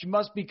benched. It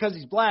must be because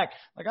he's black.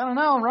 Like, I don't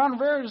know. Ron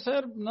Rivera just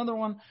had another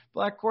one,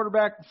 black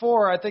quarterback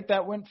before. I think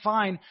that went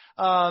fine.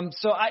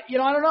 So I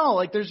don't know.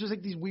 Like, there's just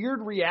like these weird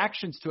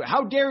reactions to it.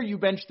 How dare you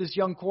bench this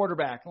young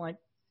quarterback? Like,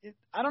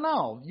 I don't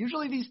know.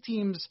 Usually these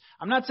teams,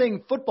 I'm not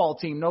saying football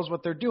team knows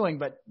what they're doing,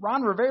 but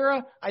Ron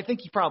Rivera, I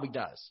think he probably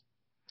does.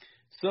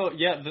 So,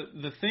 yeah,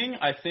 the thing,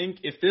 I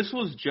think if this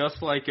was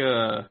just like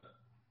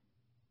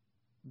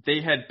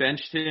they had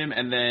benched him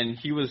and then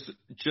he was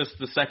just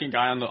the second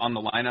guy on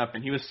the lineup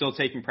and he was still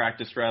taking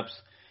practice reps,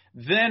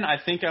 then I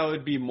think I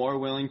would be more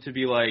willing to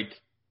be like,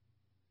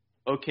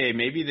 okay,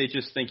 maybe they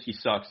just think he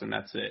sucks and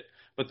that's it.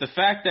 But the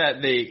fact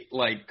that they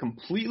like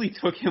completely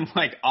took him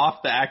like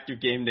off the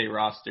active game day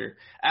roster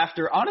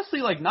after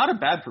honestly like not a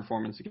bad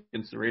performance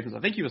against the Ravens,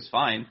 I think he was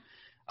fine.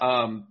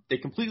 They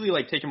completely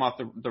like take him off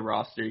the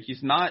roster.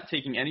 He's not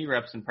taking any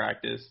reps in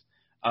practice.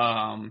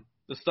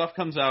 The stuff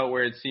comes out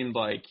where it seemed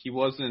like he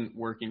wasn't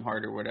working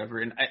hard or whatever.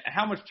 And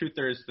how much truth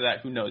there is to that,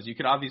 who knows? You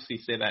could obviously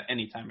say that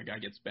anytime a guy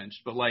gets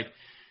benched. But, like,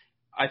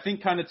 I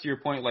think kind of to your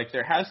point, like,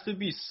 there has to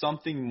be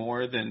something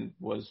more than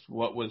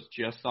what was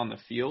just on the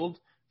field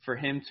for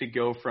him to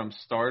go from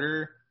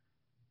starter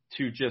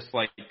to just,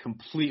 like,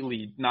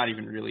 completely not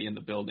even really in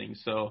the building.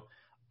 So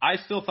I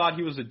still thought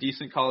he was a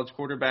decent college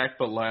quarterback,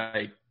 but,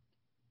 like,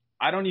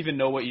 I don't even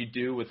know what you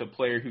do with a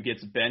player who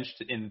gets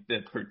benched in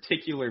the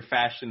particular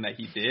fashion that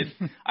he did.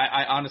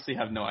 I honestly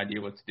have no idea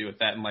what to do with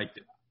that. And, like,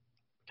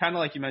 kind of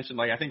like you mentioned,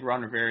 like, I think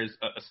Ron Rivera is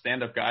a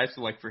stand-up guy.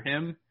 So, like, for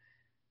him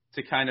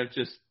to kind of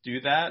just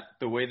do that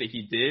the way that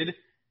he did,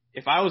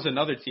 if I was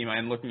another team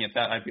and looking at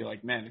that, I'd be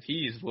like, man, if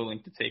he's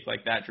willing to take,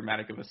 like, that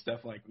dramatic of a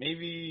step, like,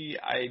 maybe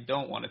I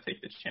don't want to take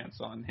the chance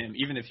on him,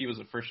 even if he was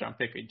a first-round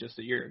pick just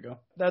a year ago.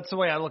 That's the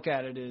way I look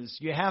at it is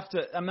you have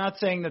to – I'm not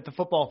saying that the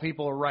football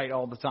people are right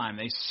all the time.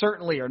 They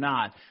certainly are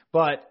not.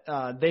 But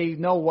they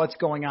know what's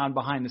going on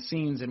behind the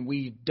scenes, and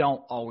we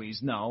don't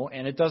always know,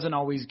 and it doesn't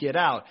always get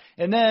out.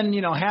 And then,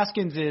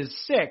 Haskins is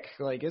sick.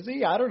 Like, is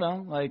he? I don't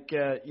know. Like,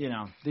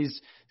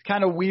 these –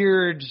 kind of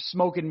weird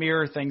smoke and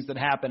mirror things that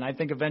happen. I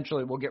think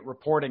eventually we'll get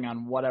reporting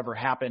on whatever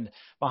happened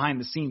behind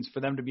the scenes for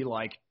them to be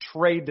like,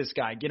 trade this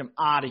guy, get him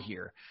out of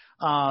here.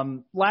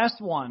 Last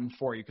one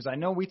for you, because I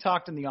know we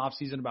talked in the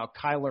offseason about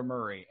Kyler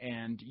Murray,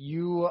 and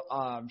you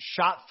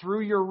shot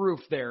through your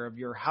roof there of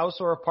your house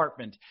or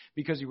apartment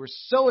because you were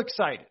so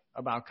excited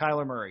about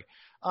Kyler Murray.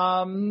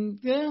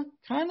 Yeah,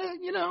 kind of,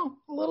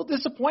 a little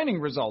disappointing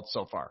results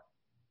so far.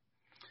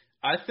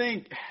 I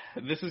think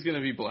this is going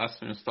to be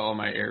blasphemous to all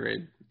my air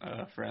raid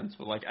friends,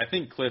 but I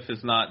think Cliff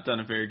has not done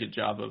a very good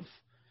job of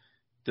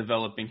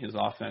developing his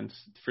offense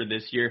for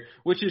this year,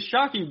 which is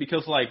shocking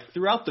because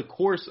throughout the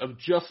course of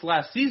just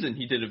last season,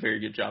 he did a very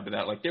good job of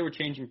that. They were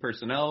changing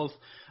personnels.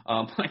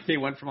 They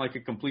went from a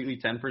completely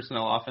 10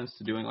 personnel offense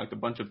to doing a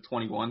bunch of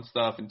 21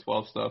 stuff and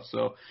 12 stuff.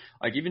 So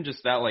even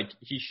just that,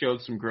 he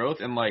showed some growth.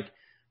 And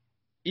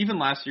even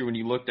last year when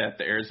you looked at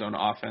the Arizona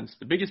offense,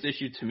 the biggest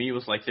issue to me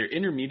was their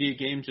intermediate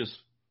game just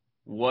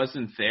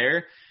wasn't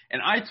there.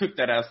 And I took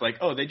that as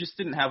they just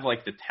didn't have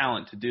the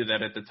talent to do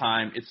that at the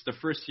time. It's the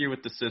first year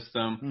with the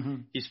system. Mm-hmm.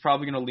 He's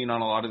probably going to lean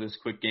on a lot of this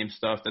quick game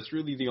stuff. That's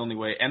really the only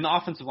way. And the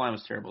offensive line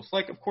was terrible. So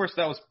of course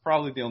that was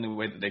probably the only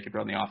way that they could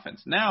run the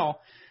offense. Now,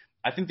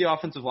 I think the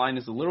offensive line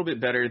is a little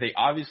bit better. They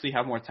obviously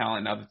have more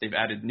talent now that they've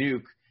added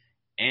Nuke.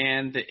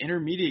 And the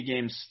intermediate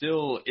game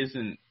still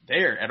isn't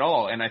there at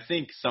all. And I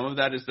think some of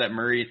that is that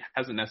Murray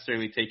hasn't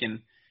necessarily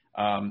taken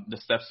the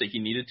steps that he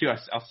needed to.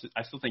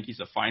 I still think he's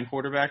a fine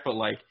quarterback, but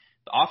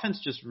the offense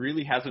just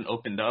really hasn't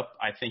opened up,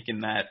 I think,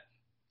 in that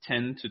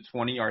 10 to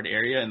 20 yard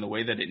area in the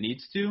way that it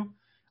needs to.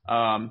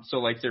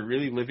 So they're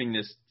really living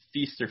this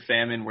feast or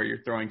famine where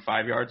you're throwing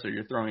 5 yards or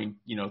you're throwing,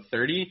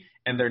 30,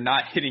 and they're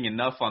not hitting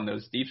enough on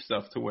those deep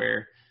stuff to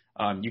where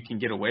you can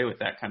get away with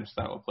that kind of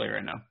style of play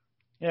right now.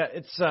 Yeah,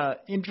 it's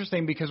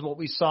interesting because what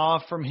we saw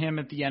from him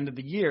at the end of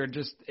the year,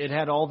 it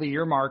had all the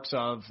earmarks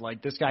of,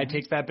 like, this guy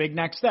takes that big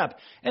next step.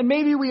 And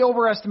maybe we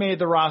overestimated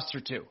the roster,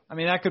 too. I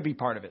mean, that could be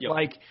part of it. Yep.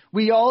 Like,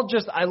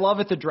 I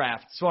love at the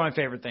draft. It's one of my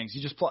favorite things.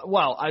 You just play,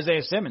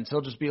 Isaiah Simmons, he'll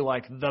just be,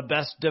 like, the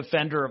best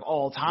defender of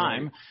all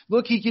time. Right.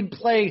 Look, he can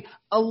play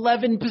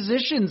 11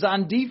 positions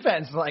on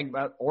defense,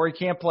 or he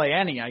can't play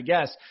any, I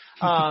guess.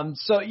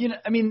 So,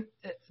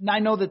 I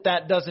know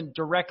that doesn't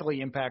directly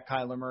impact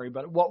Kyler Murray,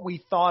 but what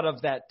we thought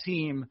of that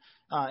team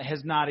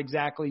has not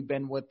exactly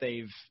been what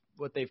they've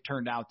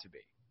turned out to be.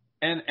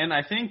 And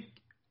I think,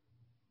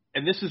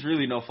 and this is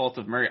really no fault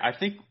of Murray, I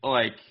think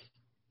like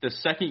the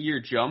second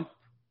year jump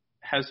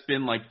has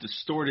been like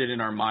distorted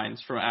in our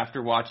minds from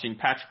after watching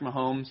Patrick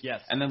Mahomes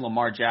and then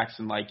Lamar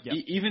Jackson.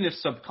 Even if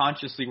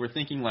subconsciously we're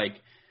thinking like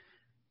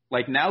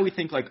now we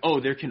think like,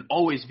 oh, there can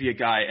always be a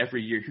guy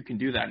every year who can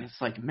do that. And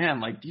it's like, man,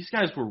 like these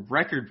guys were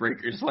record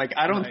breakers. Like,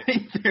 I don't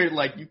think they're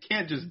like, you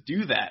can't just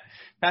do that.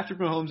 Patrick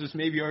Mahomes is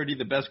maybe already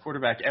the best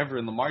quarterback ever.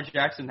 And Lamar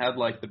Jackson had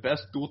like the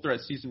best dual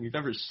threat season we've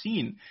ever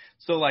seen.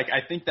 So like,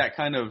 I think that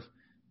kind of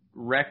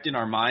wrecked in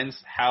our minds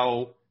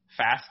how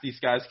fast these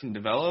guys can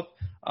develop.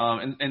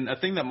 And a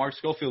thing that Mark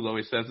Schofield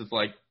always says is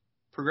like,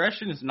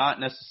 progression is not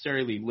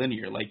necessarily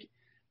linear. Like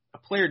a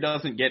player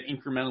doesn't get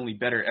incrementally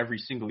better every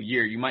single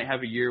year. You might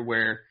have a year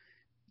where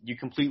you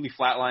completely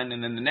flatline,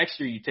 and then the next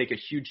year you take a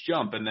huge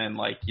jump, and then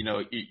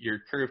your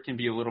curve can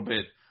be a little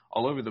bit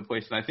all over the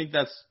place. And I think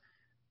that's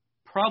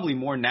probably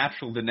more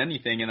natural than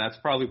anything, and that's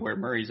probably where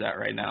Murray's at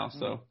right now.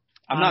 So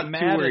I'm not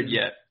too worried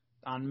yet.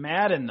 On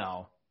Madden,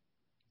 though.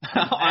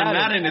 On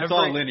Madden, it's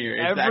all linear.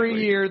 Exactly.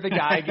 Every year the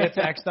guy gets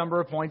X number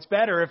of points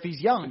better if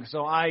he's young.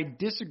 So I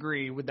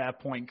disagree with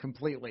that point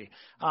completely.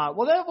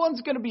 Well, that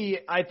one's going to be,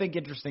 I think,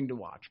 interesting to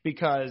watch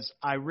because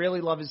I really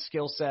love his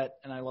skill set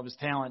and I love his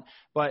talent,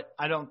 but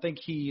I don't think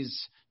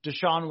he's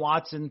Deshaun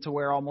Watson to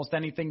where almost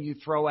anything you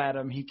throw at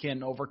him, he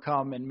can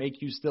overcome and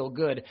make you still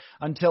good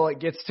until it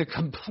gets to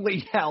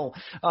complete hell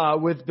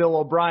with Bill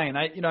O'Brien.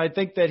 I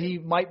think that he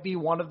might be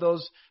one of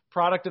those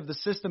product of the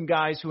system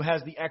guys who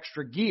has the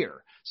extra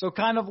gear. So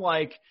kind of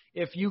like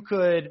if you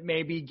could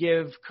maybe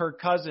give Kirk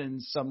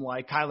Cousins some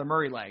like Kyler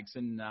Murray legs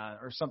and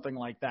or something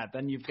like that,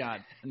 then you've got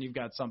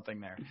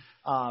something there.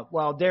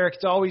 Well, Derek,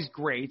 it's always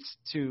great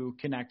to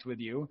connect with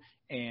you,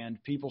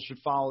 and people should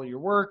follow your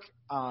work.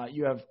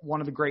 You have one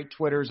of the great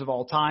Twitters of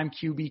all time,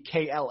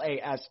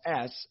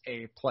 QBKLASS,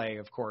 a play,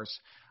 of course,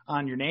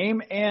 on your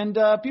name. And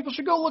people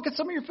should go look at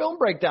some of your film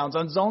breakdowns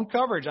on Zone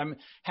Coverage. I'm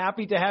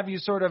happy to have you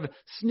sort of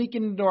sneak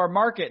into our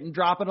market and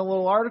drop in a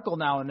little article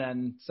now and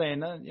then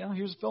saying,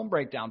 here's a film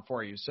breakdown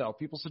for you. So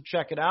people should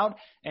check it out,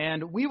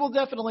 and we will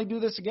definitely do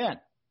this again.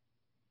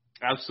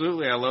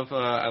 Absolutely. I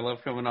love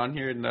coming on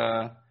here,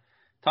 and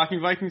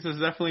talking Vikings has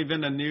definitely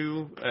been a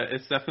new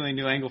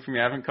angle for me.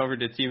 I haven't covered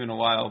the team in a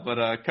while,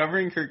 but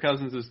covering Kirk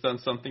Cousins has done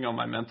something on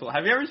my mental.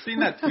 Have you ever seen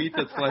that tweet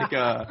that's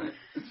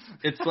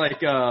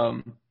like,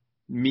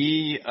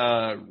 me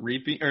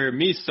reaping or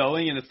me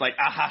sowing, and it's like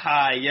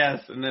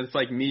yes, and then it's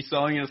like me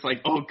sowing, and it's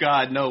like, oh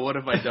God, no, what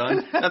have I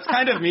done? That's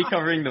kind of me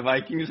covering the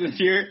Vikings this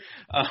year,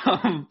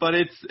 but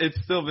it's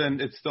still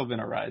been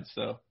a ride.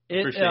 So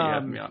appreciate you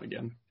having me on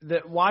again.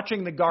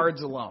 Watching the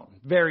guards alone,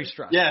 very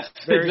stressful. Yes,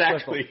 very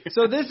exactly.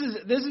 Stressful.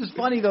 So this is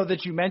funny though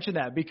that you mentioned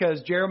that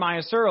because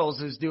Jeremiah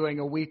Searles is doing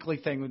a weekly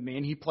thing with me,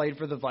 and he played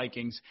for the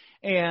Vikings,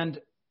 and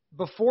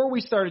before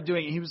we started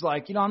doing it, he was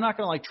like, I'm not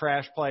going to like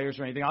trash players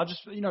or anything. I'll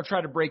just, try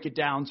to break it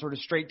down sort of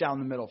straight down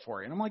the middle for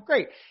you. And I'm like,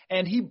 great.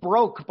 And he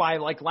broke by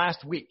like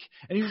last week.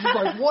 And he was just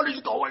like, what is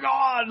going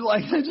on?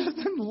 Like, just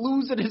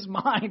losing his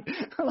mind.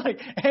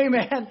 Like, hey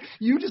man,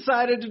 you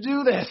decided to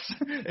do this.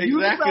 Exactly.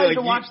 You decided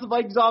to watch the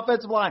Vikings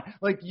offensive line.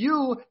 Like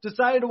you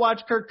decided to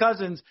watch Kirk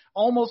Cousins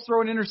almost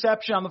throw an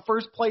interception on the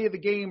first play of the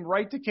game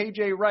right to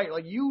KJ Wright.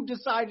 Like you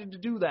decided to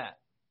do that.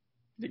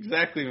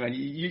 Exactly, man.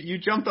 You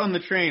jumped on the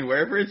train.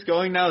 Wherever it's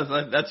going now,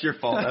 that's your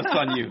fault. That's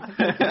on you.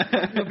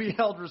 You'll be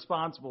held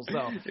responsible.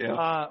 So,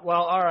 yeah.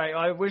 Well, all right.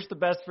 I wish the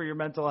best for your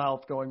mental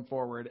health going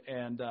forward,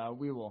 and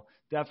we will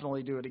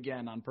definitely do it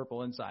again on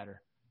Purple Insider.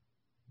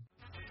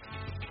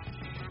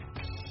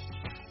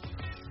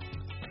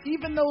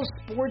 Even though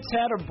sports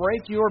had a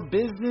break, your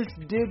business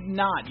did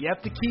not. You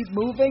have to keep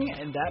moving,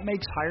 and that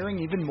makes hiring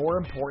even more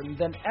important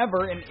than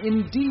ever, and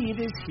Indeed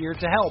is here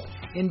to help.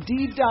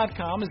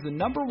 Indeed.com is the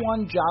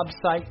 #1 job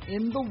site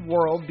in the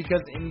world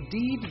because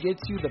Indeed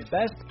gets you the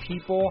best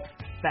people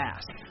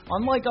fast.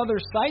 Unlike other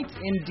sites,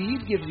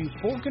 Indeed gives you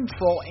full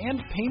control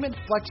and payment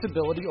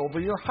flexibility over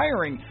your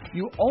hiring.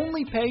 You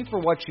only pay for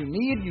what you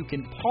need, you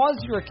can pause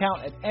your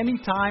account at any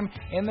time,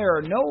 and there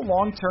are no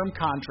long-term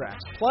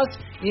contracts. Plus,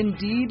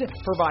 Indeed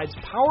provides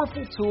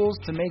powerful tools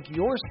to make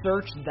your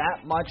search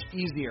that much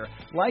easier,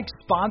 like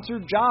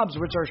sponsored jobs,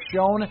 which are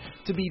shown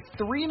to be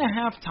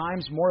 3.5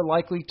 times more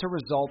likely to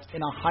result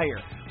in a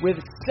hire. With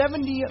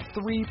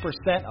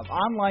 73% of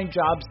online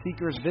job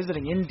seekers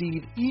visiting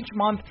Indeed each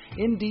month,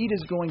 Indeed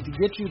is going to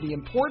get you the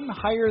important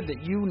hire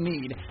that you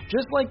need,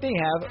 just like they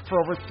have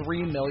for over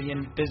 3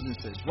 million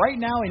businesses. Right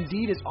now,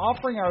 Indeed is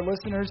offering our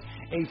listeners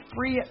a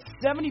free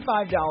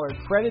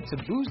 $75 credit to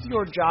boost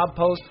your job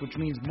post, which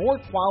means more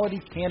quality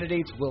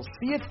candidates will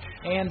see it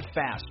and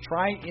fast.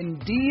 Try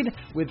Indeed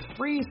with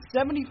free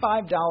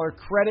 $75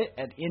 credit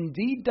at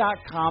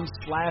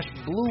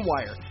Indeed.com/Blue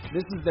Wire.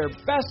 This is their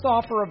best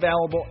offer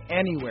available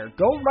anywhere.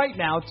 Go right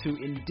now to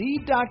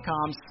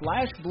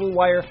Indeed.com/Blue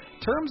Wire.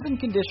 Terms and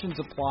conditions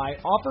apply.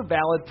 Offer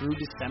valid through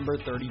December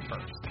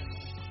 31st.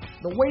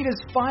 The wait is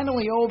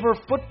finally over.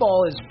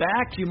 Football is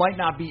back. You might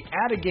not be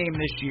at a game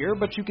this year,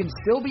 but you can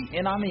still be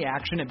in on the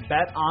action at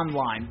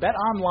BetOnline.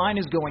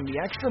 BetOnline is going the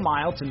extra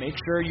mile to make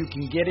sure you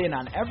can get in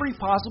on every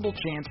possible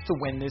chance to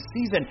win this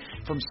season.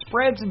 From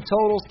spreads and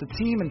totals to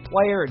team and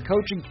player and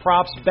coaching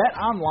props,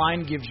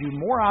 BetOnline gives you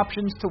more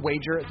options to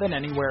wager than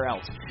anywhere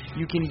else.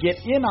 You can get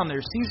in on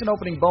their season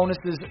opening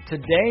bonuses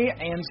today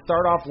and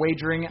start off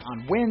wagering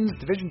on wins,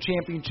 division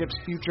championships,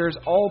 futures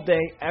all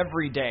day,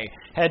 every day.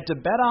 Head to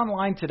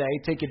BetOnline today.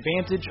 Take advantage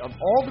of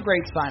all the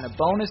great sign-up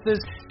bonuses.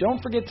 Don't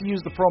forget to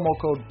use the promo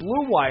code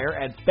BlueWire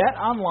at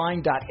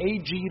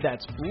betonline.ag.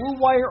 That's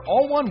BlueWire,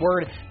 all one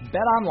word.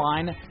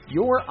 BetOnline,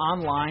 your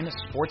online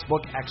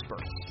sportsbook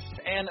experts.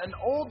 And an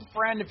old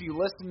friend, if you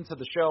listened to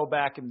the show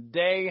back in the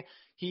day,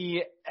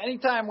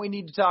 anytime we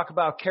need to talk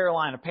about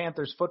Carolina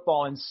Panthers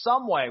football in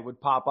some way would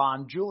pop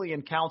on.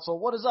 Julian Council.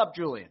 What is up,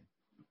 Julian?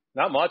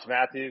 Not much,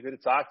 Matthew. Good to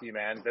talk to you,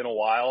 man. Been a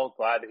while.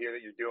 Glad to hear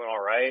that you're doing all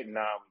right. And,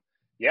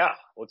 yeah,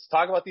 let's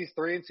talk about these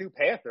 3-2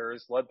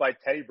 Panthers led by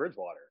Teddy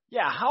Bridgewater.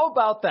 Yeah, how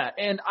about that?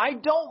 And I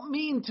don't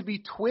mean to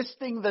be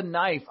twisting the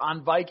knife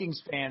on Vikings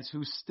fans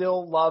who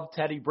still love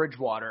Teddy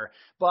Bridgewater,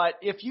 but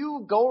if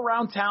you go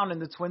around town in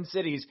the Twin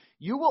Cities,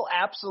 you will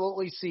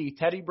absolutely see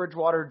Teddy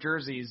Bridgewater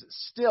jerseys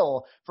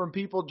still from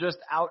people just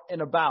out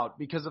and about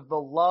because of the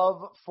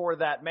love for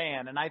that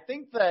man. And I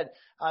think that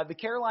the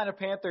Carolina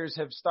Panthers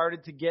have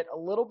started to get a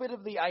little bit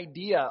of the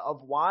idea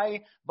of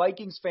why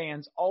Vikings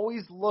fans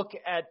always look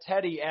at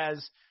Teddy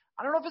as,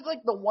 I don't know if it's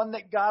like the one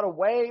that got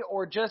away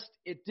or just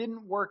it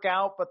didn't work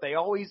out, but they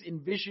always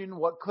envision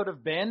what could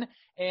have been.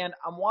 And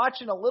I'm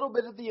watching a little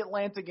bit of the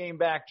Atlanta game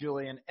back,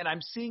 Julian, and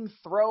I'm seeing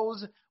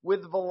throws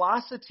with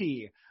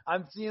velocity.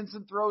 I'm seeing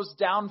some throws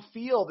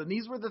downfield, and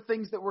these were the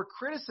things that were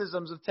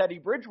criticisms of Teddy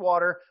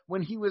Bridgewater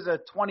when he was a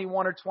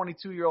 21 or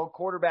 22-year-old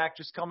quarterback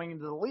just coming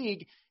into the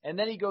league, and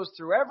then he goes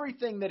through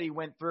everything that he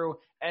went through,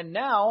 and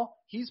now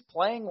he's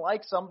playing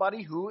like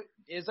somebody who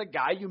is a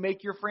guy you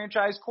make your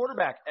franchise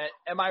quarterback.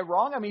 Am I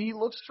wrong? I mean, he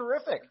looks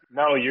terrific.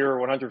 No, you're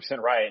 100%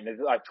 right. And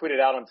I tweeted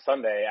out on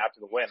Sunday after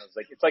the win. It's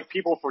like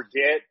people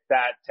forget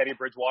that Teddy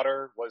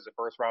Bridgewater was a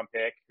first-round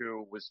pick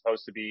who was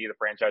supposed to be the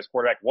franchise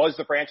quarterback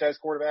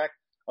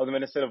of the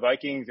Minnesota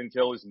Vikings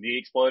until his knee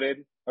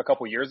exploded a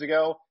couple years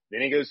ago.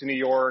 Then he goes to New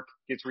York,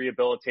 gets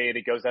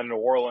rehabilitated, goes down to New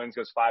Orleans,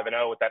 goes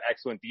 5-0 with that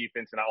excellent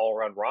defense and an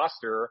all-around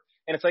roster.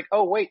 And it's like,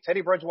 oh, wait,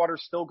 Teddy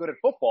Bridgewater's still good at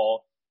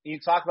football. And you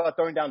talk about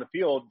throwing down the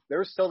field,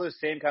 there's still the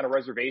same kind of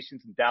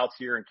reservations and doubts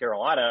here in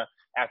Carolina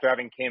after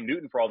having Cam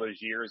Newton for all those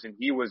years, and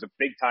he was a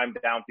big-time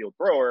downfield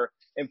thrower,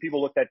 and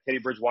people looked at Teddy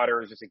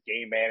Bridgewater as just a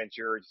game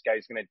manager, this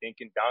guy's going to dink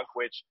and dunk,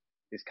 which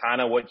is kind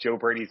of what Joe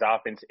Brady's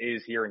offense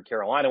is here in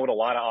Carolina, what a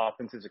lot of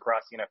offenses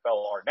across the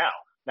NFL are now.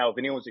 Now, if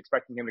anyone's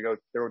expecting him to go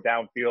throw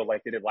downfield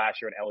like they did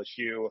last year at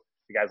LSU,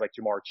 the guys like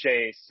Jamar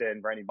Chase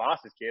and Randy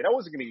Moss's kid, that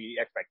wasn't going to be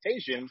the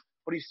expectation,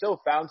 but he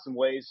still found some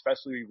ways,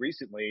 especially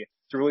recently,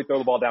 to really throw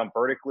the ball down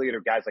vertically to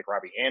guys like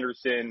Robbie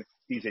Anderson,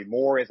 DJ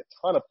Moore. He has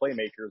a ton of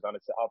playmakers on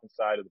his offensive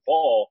side of the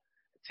ball.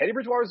 Teddy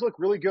Bridgewater's looked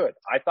really good.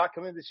 I thought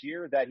coming this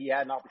year that he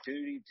had an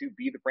opportunity to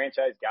be the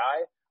franchise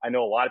guy. I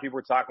know a lot of people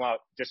were talking about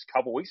just a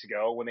couple weeks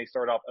ago when they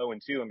started off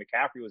 0-2 and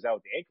McCaffrey was out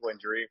with the ankle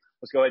injury.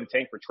 Let's go ahead and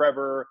tank for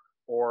Trevor,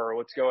 or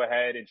let's go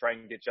ahead and try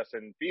and get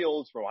Justin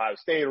Fields from Ohio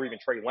State, or even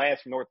Trey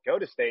Lance from North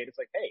Dakota State. It's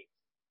like, hey,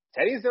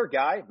 Teddy's their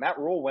guy. Matt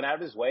Rule went out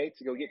of his way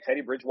to go get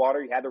Teddy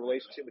Bridgewater. He had the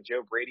relationship with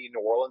Joe Brady in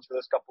New Orleans for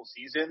those couple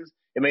seasons.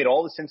 It made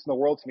all the sense in the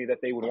world to me that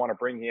they would want to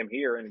bring him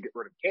here and get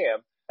rid of Cam.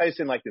 I just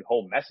didn't like the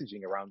whole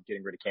messaging around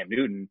getting rid of Cam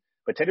Newton.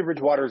 But Teddy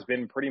Bridgewater has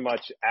been pretty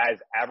much as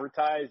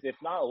advertised, if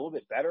not a little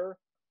bit better.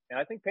 And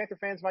I think Panther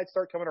fans might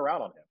start coming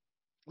around on him.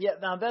 Yeah,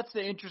 now that's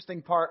the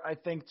interesting part, I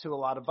think, to a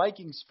lot of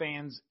Vikings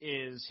fans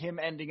is him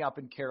ending up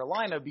in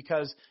Carolina,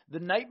 because the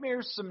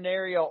nightmare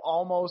scenario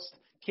almost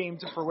came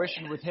to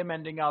fruition with him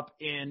ending up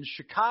in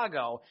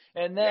Chicago.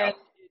 And then it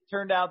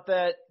turned out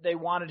that they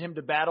wanted him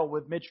to battle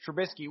with Mitch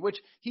Trubisky, which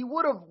he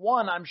would have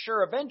won, I'm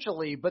sure,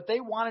 eventually, but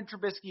they wanted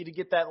Trubisky to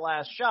get that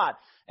last shot.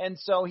 And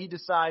so he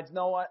decides,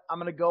 no, what, I'm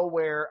going to go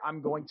where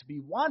I'm going to be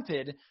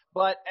wanted.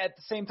 But at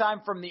the same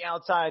time, from the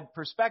outside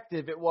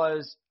perspective, it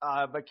was,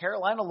 but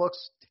Carolina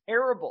looks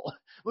terrible.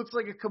 Looks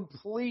like a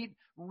complete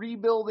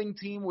rebuilding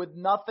team with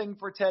nothing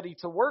for Teddy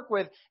to work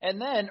with.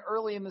 And then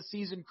early in the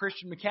season,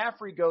 Christian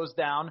McCaffrey goes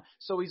down,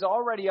 so he's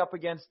already up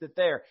against it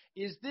there.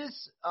 Is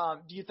this,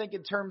 do you think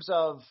in terms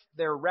of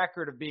their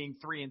record of being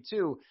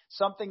 3-2,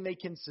 something they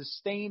can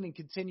sustain and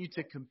continue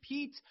to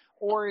compete?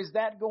 or is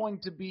that going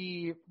to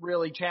be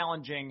really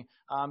challenging,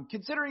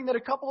 considering that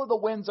a couple of the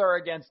wins are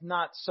against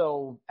not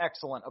so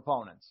excellent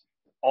opponents?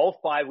 All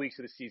 5 weeks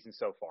of the season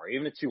so far,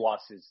 even the 2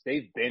 losses,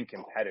 they've been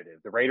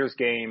competitive. The Raiders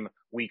game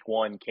week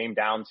 1 came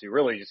down to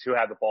really just who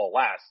had the ball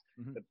last.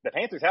 Mm-hmm. The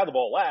Panthers had the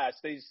ball last.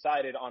 They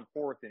decided on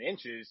 4th and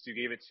inches to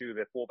give it to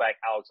the fullback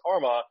Alex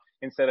Arma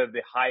instead of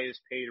the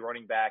highest paid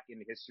running back in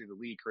the history of the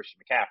league,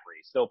 Christian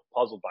McCaffrey. Still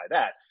puzzled by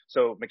that.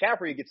 So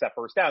McCaffrey gets that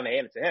first down, they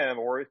hand it to him,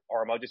 or if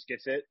Arma just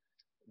gets it,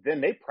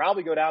 then they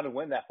probably go down and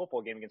win that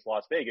football game against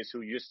Las Vegas,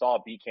 who you just saw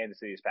beat Kansas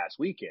City this past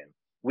weekend.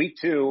 Week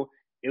 2,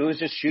 it was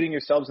just shooting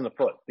yourselves in the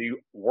foot. The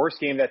worst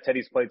game that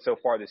Teddy's played so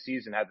far this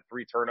season had the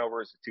 3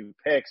 turnovers, the 2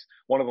 picks.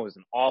 One of them was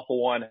an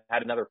awful one,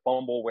 had another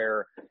fumble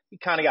where he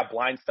kind of got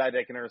blindsided.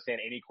 I can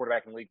understand any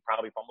quarterback in the league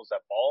probably fumbles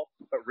that ball.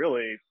 But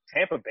really,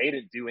 Tampa Bay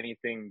didn't do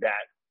anything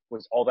that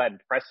was all that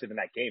impressive in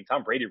that game.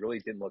 Tom Brady really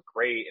didn't look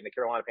great, and the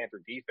Carolina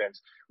Panther defense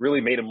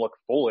really made him look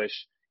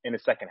foolish in the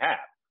second half.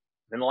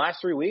 Then the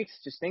last 3 weeks,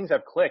 just things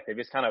have clicked.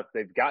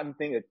 They've gotten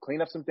things, they've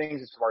cleaned up some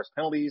things as far as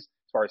penalties,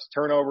 as far as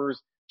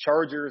turnovers.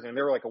 Chargers, and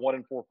they were like a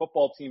 1-4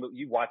 football team, but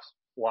you watch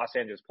Los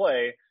Angeles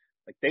play,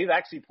 like they've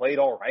actually played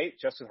all right.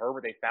 Justin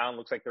Herbert, they found,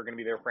 looks like they're going to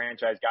be their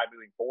franchise guy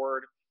moving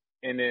forward.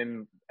 And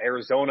then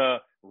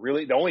Arizona,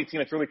 really, the only team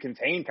that's really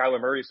contained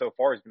Kyler Murray so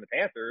far has been the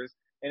Panthers.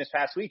 And this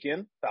past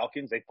weekend,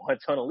 Falcons, they won a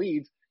ton of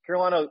leads.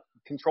 Carolina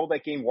controlled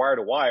that game wire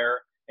to wire,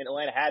 and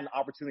Atlanta had an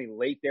opportunity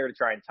late there to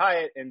try and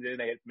tie it, and then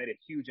they had made a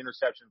huge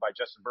interception by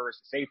Justin Burris,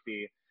 the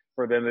safety,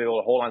 for them to be able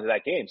to hold on to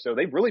that game. So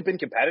they've really been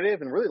competitive,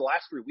 and really the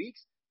last 3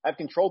 weeks, I've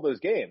controlled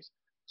those games.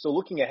 So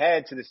looking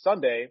ahead to this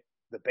Sunday,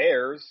 the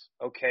Bears,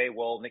 okay,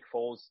 well, Nick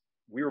Foles,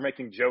 we were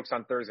making jokes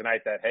on Thursday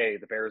night that, hey,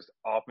 the Bears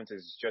offense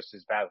is just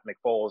as bad with Nick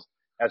Foles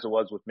as it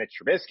was with Mitch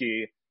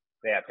Trubisky.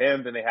 They have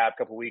him, then they have a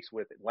couple weeks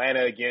with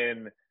Atlanta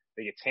again.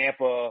 They get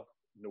Tampa.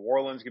 New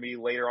Orleans going to be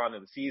later on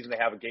in the season. They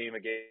have a game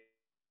against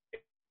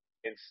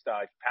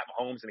Pat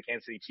Mahomes and the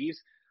Kansas City Chiefs.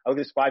 I look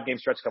at this 5-game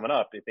stretch coming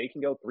up. If they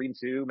can go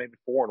 3-2, maybe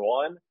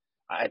 4-1,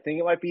 I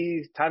think it might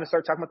be time to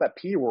start talking about that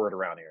P word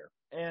around here.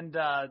 And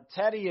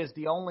Teddy is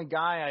the only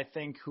guy, I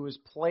think, who has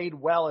played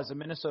well as a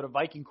Minnesota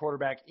Viking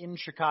quarterback in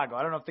Chicago.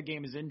 I don't know if the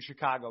game is in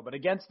Chicago, but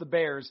against the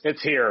Bears.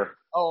 It's here.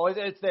 Oh,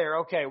 it's there.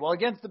 Okay. Well,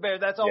 against the Bears,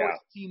 that's always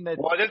a team that.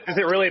 Well, does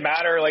it really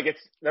matter? Like,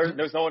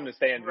 there's no one to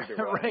stand either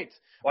way. Right.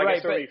 Well, I right,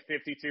 guess there'll be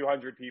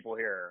 5,200 people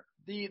here.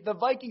 The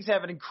Vikings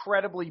have an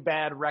incredibly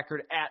bad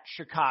record at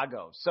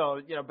Chicago.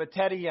 So, but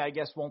Teddy, I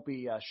guess, won't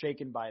be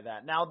shaken by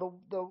that. Now,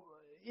 the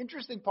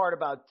interesting part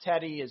about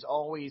Teddy is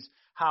always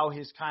how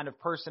his kind of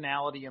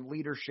personality and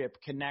leadership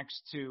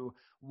connects to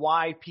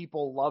why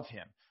people love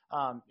him.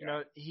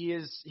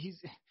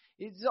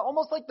 It's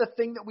almost like the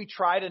thing that we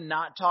try to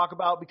not talk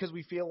about because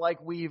we feel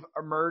like we've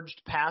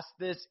emerged past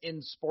this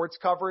in sports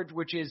coverage,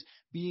 which is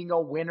being a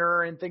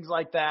winner and things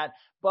like that.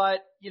 But,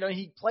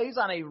 he plays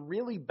on a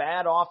really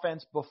bad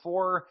offense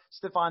before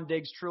Stephon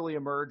Diggs truly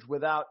emerged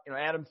without,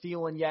 Adam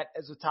Thielen yet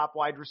as a top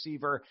wide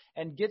receiver,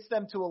 and gets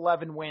them to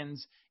 11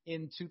 wins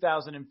in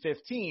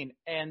 2015.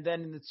 And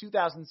then in the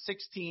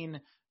 2016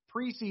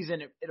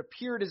 preseason, it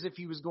appeared as if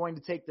he was going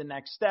to take the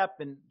next step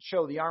and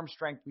show the arm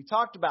strength we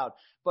talked about.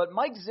 But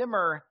Mike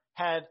Zimmer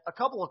had a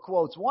couple of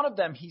quotes. One of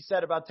them, he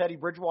said about Teddy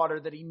Bridgewater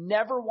that he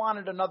never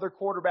wanted another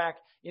quarterback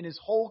in his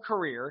whole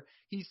career.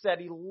 He said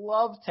he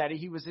loved Teddy.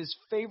 He was his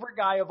favorite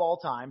guy of all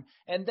time.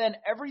 And then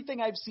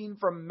everything I've seen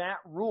from Matt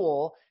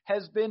Rule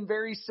has been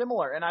very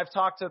similar. And I've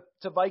talked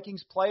to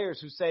Vikings players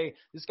who say,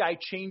 this guy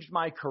changed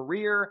my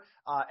career.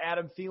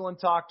 Adam Thielen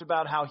talked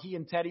about how he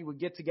and Teddy would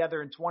get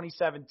together in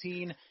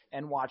 2017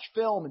 and watch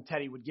film, and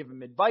Teddy would give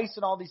him advice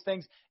and all these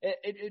things.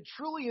 It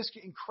truly is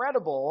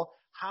incredible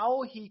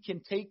how he can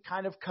take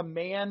kind of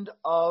command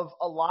of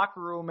a locker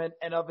room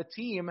and of a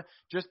team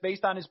just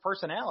based on his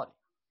personality.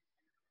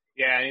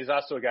 Yeah, and he's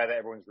also a guy that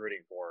everyone's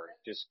rooting for.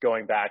 Just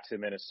going back to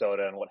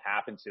Minnesota and what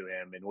happened to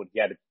him and what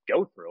he had to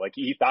go through. Like,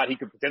 he thought he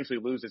could potentially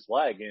lose his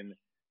leg, and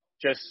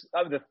just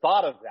the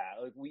thought of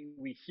that, like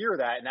we hear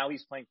that, and now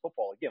he's playing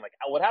football again. Like,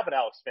 what happened to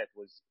Alex Smith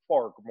was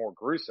far more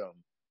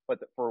gruesome. But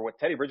for what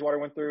Teddy Bridgewater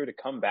went through to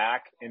come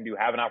back and to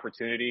have an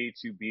opportunity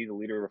to be the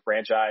leader of a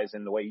franchise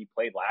and the way he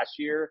played last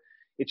year,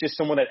 it's just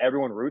someone that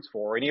everyone roots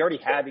for. And he already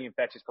had the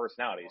infectious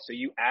personality. So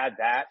you add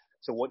that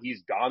to what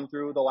he's gone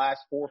through the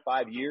last 4 or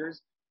 5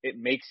 years, it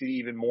makes it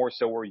even more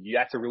so where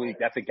that's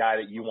a guy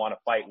that you want to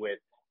fight with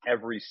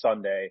every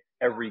Sunday,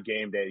 every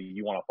game day.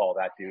 You want to follow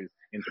that dude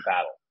into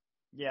battle.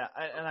 Yeah,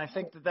 and I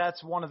think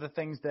that's one of the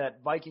things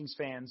that Vikings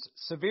fans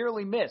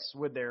severely miss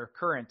with their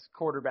current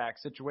quarterback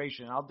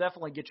situation. I'll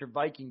definitely get your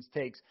Vikings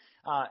takes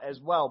as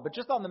well. But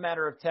just on the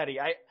matter of Teddy,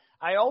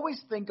 I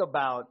always think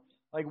about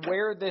like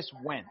where this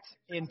went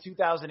in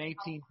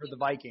 2018 for the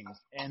Vikings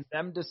and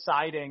them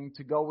deciding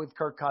to go with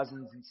Kirk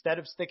Cousins instead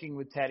of sticking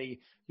with Teddy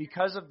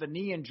because of the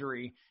knee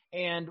injury.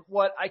 And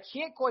what I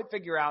can't quite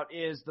figure out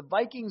is the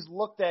Vikings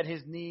looked at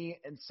his knee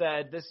and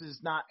said, this is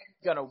not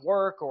going to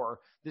work or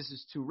this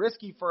is too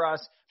risky for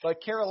us.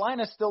 But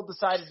Carolina still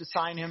decided to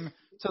sign him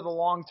to the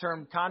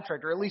long-term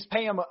contract, or at least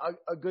pay him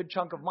a good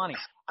chunk of money.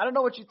 I don't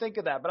know what you think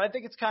of that, but I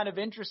think it's kind of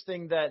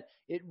interesting that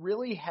it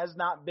really has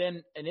not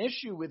been an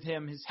issue with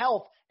him, his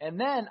health. And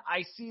then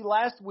I see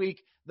last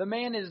week the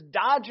man is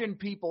dodging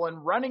people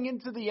and running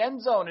into the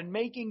end zone and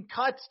making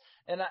cuts.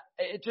 And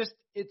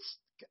it's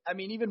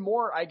even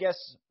more, I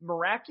guess,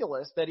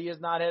 miraculous that he has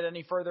not had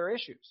any further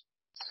issues.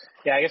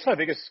 Yeah, I guess my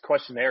biggest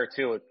question there,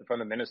 too, from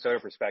the Minnesota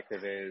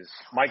perspective is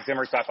Mike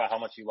Zimmer talked about how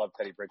much he loved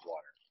Teddy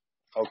Bridgewater.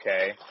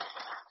 Okay,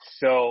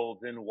 so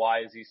then why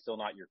is he still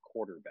not your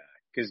quarterback?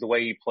 Because the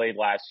way he played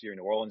last year in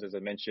New Orleans, as I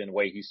mentioned, the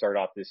way he started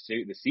off this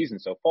season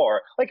so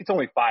far, like it's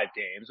only 5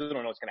 games. We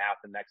don't know what's going to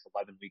happen the next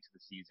 11 weeks of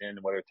the season,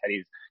 whether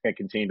Teddy's going to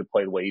continue to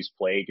play the way he's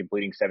played,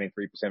 completing 73%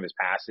 of his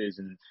passes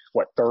and,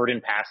 third in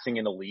passing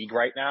in the league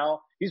right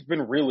now. He's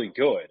been really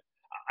good.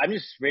 I'm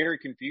just very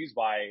confused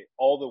by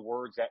all the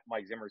words that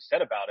Mike Zimmer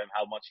said about him,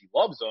 how much he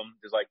loves him.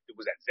 Was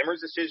that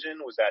Zimmer's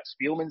decision? Was that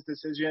Spielman's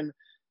decision?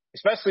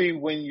 Especially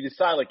when you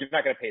decide, you're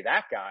not going to pay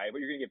that guy, but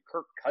you're going to give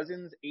Kirk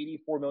Cousins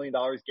 $84 million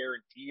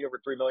guaranteed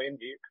over $3 million,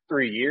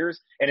 3 years.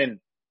 And then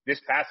this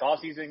past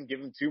offseason,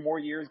 give him 2 more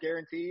years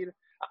guaranteed.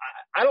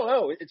 I don't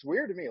know. It's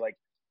weird to me.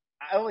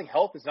 I don't think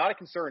health is not a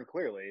concern,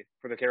 clearly,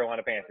 for the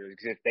Carolina Panthers.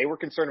 Because if they were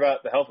concerned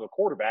about the health of a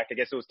quarterback, I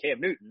guess it was Cam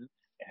Newton.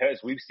 As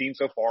we've seen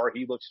so far,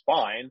 he looks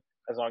fine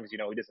as long as, he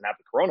doesn't have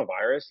the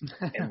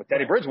coronavirus. And with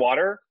Teddy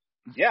Bridgewater,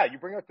 yeah, you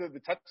bring up the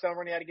touchdown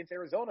run he had against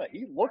Arizona.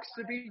 He looks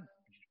to be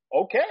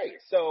okay.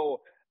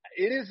 So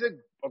it is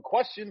a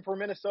question for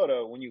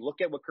Minnesota when you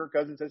look at what Kirk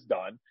Cousins has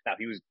done. Now,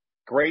 he was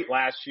great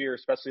last year,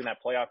 especially in that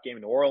playoff game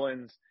in New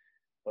Orleans.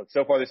 But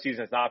so far this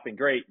season has not been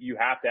great. You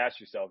have to ask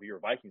yourself, if you're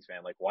a Vikings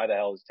fan, why the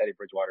hell is Teddy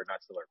Bridgewater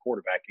not still our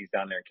quarterback? He's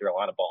down there in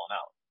Carolina balling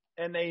out.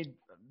 And they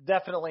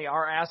definitely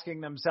are asking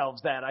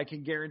themselves that. I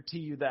can guarantee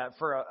you that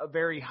for a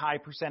very high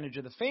percentage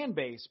of the fan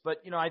base. But,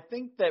 I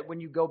think that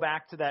when you go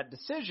back to that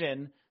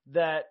decision,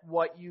 that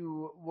what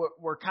you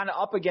were kind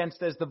of up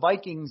against as the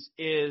Vikings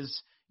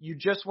is you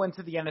just went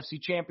to the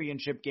NFC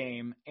Championship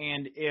game,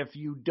 and if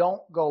you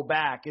don't go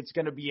back, it's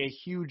going to be a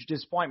huge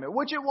disappointment,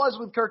 which it was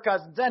with Kirk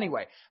Cousins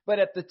anyway. But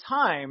at the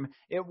time,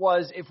 it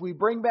was if we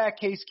bring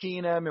back Case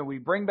Keenum and we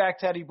bring back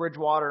Teddy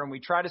Bridgewater and we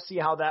try to see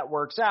how that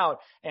works out,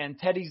 and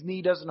Teddy's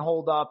knee doesn't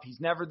hold up,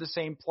 he's never the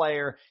same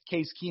player,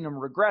 Case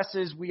Keenum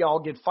regresses, we all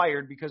get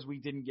fired because we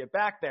didn't get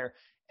back there.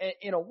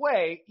 In a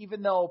way,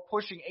 even though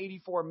pushing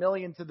 $84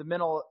 million to the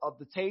middle of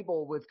the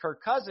table with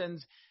Kirk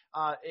Cousins,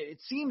 it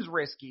seems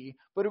risky,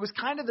 but it was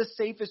kind of the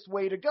safest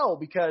way to go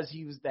because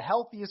he was the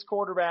healthiest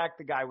quarterback,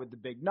 the guy with the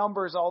big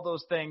numbers, all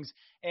those things,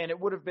 and it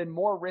would have been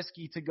more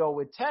risky to go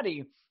with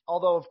Teddy.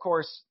 Although, of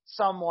course,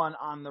 someone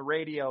on the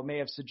radio may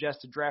have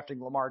suggested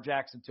drafting Lamar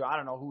Jackson too. I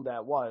don't know who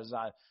that was.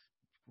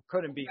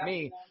 Couldn't be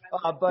me.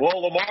 But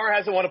Lamar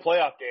hasn't won a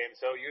playoff game,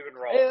 so you've been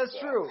wrong. Yeah,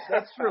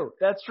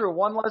 that's true.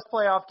 One less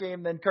playoff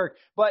game than Kirk.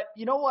 But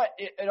you know what?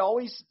 It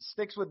always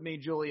sticks with me,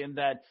 Julian,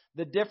 that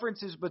the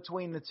difference is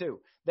between the two.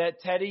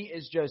 That Teddy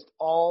is just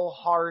all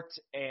heart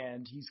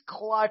and he's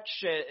clutch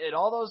and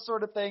all those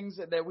sort of things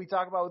that we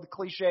talk about with the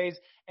cliches.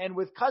 And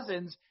with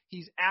Cousins,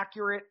 he's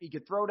accurate. He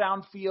could throw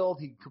downfield.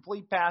 He can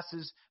complete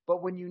passes.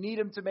 But when you need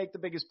him to make the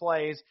biggest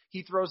plays,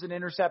 he throws an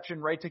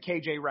interception right to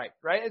KJ Wright,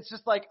 right? It's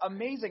just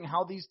amazing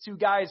how these two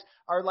guys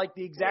are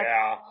the exact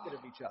opposite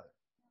of each other.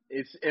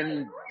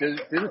 Do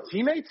the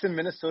teammates in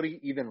Minnesota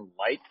even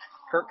like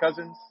Kirk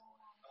Cousins?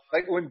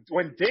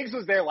 When Diggs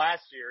was there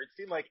last year, it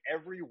seemed like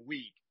every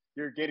week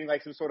you're getting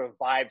some sort of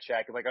vibe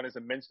check on his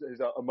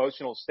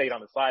emotional state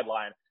on the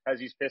sideline as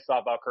he's pissed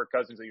off about Kirk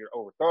Cousins that you're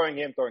overthrowing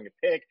him, throwing a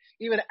pick.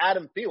 Even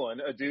Adam Thielen,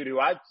 a dude who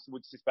I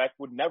would suspect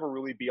would never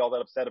really be all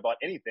that upset about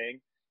anything,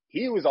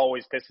 he was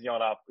always pissing you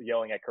off,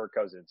 yelling at Kirk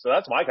Cousins. So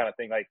that's my kind of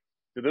thing.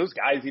 Do those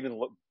guys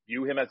even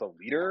view him as a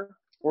leader,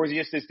 or is he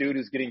just this dude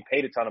who's getting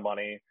paid a ton of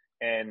money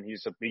and he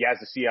has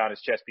the C on his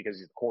chest because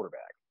he's the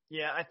quarterback?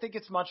 Yeah, I think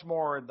it's much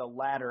more the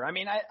latter. I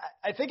mean,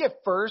 I think at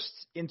first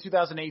in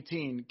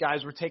 2018,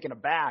 guys were taken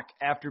aback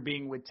after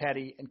being with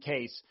Teddy and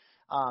Case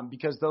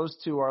because those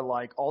two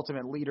are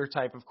ultimate leader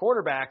type of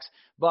quarterbacks.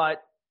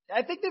 But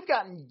I think they've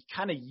gotten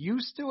kind of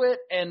used to it.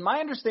 And my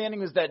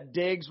understanding is that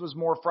Diggs was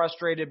more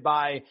frustrated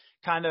by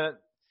kind of,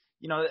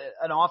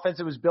 an offense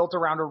that was built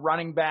around a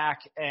running back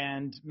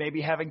and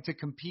maybe having to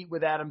compete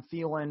with Adam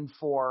Thielen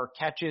for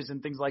catches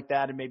and things like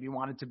that, and maybe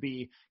wanted to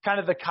be kind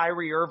of the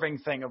Kyrie Irving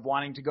thing of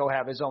wanting to go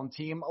have his own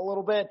team a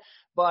little bit.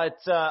 But,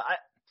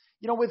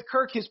 with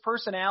Kirk, his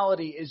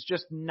personality is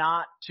just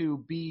not to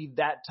be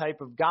that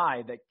type of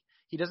guy, that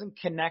he doesn't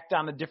connect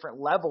on a different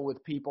level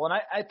with people. And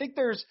I think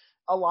there's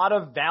a lot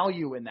of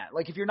value in that.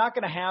 If you're not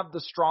going to have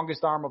the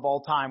strongest arm of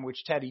all time,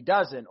 which Teddy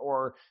doesn't,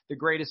 or the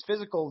greatest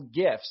physical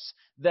gifts,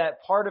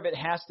 that part of it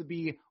has to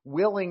be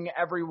willing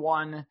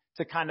everyone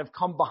to kind of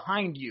come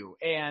behind you.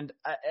 And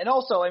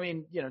also,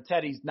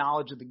 Teddy's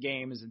knowledge of the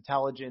game, his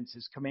intelligence,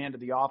 his command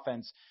of the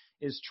offense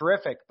is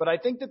terrific. But I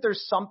think that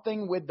there's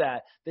something with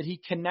that he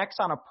connects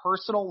on a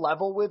personal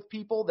level with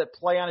people that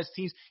play on his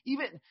teams.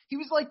 Even he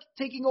was like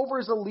taking over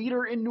as a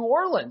leader in New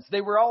Orleans.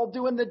 They were all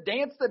doing the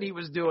dance that he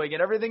was doing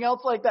and everything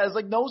else like that. It's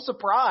like no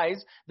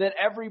surprise that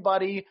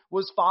everybody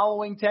was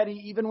following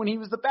Teddy even when he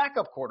was the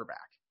backup quarterback.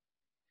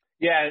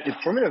 Yeah,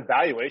 from an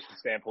evaluation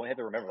standpoint, you have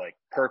to remember, like,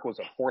 Kirk was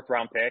a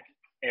 4th-round pick,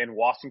 and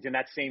Washington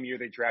that same year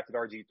they drafted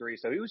RG3,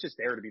 so he was just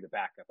there to be the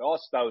backup. I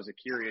also thought it was a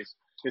curious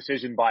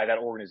decision by that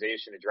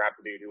organization to draft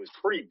a dude who was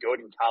pretty good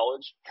in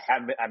college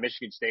at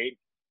Michigan State,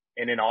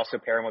 and then also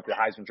pair him with the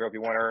Heisman Trophy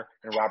winner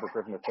and Robert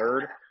Griffin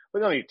III.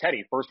 But I mean,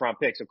 Teddy, 1st-round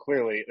pick, so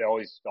clearly they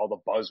always all the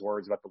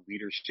buzzwords about the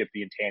leadership,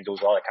 the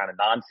intangibles, all that kind of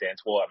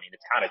nonsense. Well, I mean,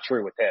 it's kind of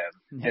true with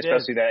him,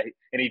 especially that,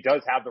 and he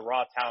does have the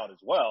raw talent as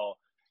well.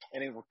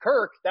 And then with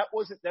Kirk, that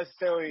wasn't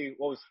necessarily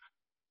what was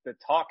the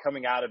talk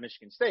coming out of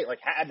Michigan State. Like,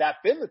 had that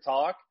been the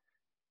talk,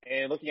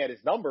 and looking at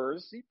his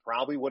numbers, he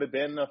probably would have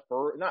been not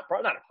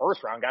a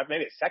 1st-round guy,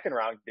 maybe a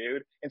 2nd-round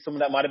dude, and someone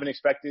that might have been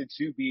expected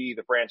to be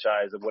the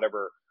franchise of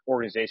whatever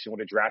organization would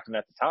have drafted him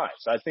at the time.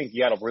 So I think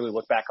you got to really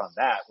look back on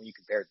that when you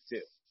compare the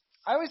two.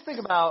 I always think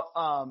about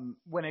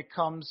when it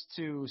comes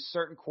to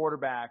certain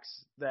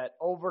quarterbacks that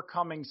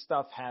overcoming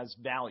stuff has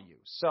value.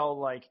 So,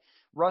 like,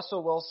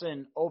 Russell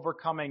Wilson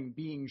overcoming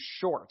being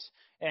short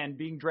and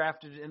being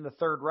drafted in the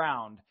 3rd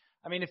round.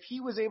 I mean, if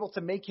he was able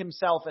to make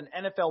himself an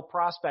NFL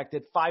prospect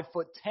at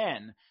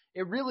 5'10",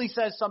 it really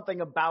says something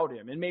about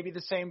him. And maybe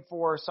the same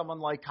for someone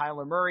like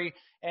Kyler Murray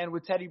and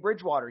with Teddy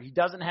Bridgewater. He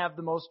doesn't have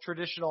the most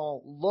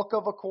traditional look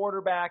of a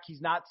quarterback.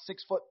 He's not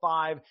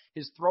 6'5".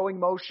 His throwing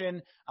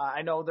motion,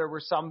 I know there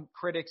were some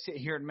critics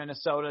here in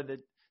Minnesota that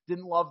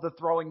didn't love the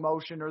throwing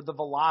motion or the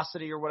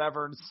velocity or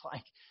whatever. And it's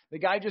like the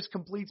guy just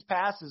completes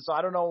passes. So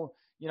I don't know,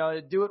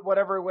 do it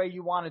whatever way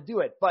you want to do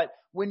it. But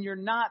when you're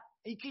not,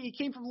 he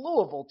came from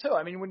Louisville too.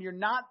 I mean, when you're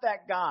not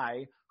that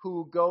guy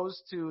who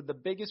goes to the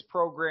biggest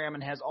program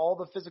and has all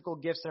the physical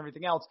gifts and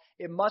everything else,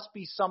 it must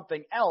be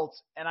something else.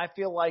 And I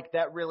feel like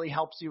that really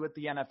helps you at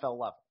the NFL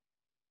level.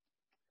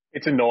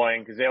 It's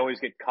annoying because they always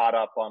get caught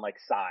up on like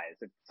size.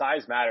 If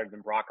size mattered,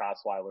 then Brock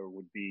Osweiler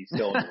would be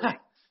still in the league.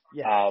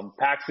 Yeah.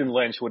 Paxton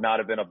Lynch would not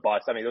have been a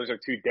bust. I mean, those are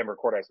 2 Denver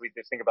quarterbacks. We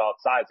just think about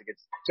size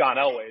against John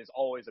Elway is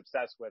always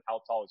obsessed with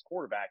how tall his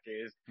quarterback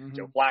is. Mm-hmm.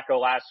 Joe Flacco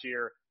last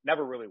year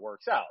never really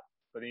works out.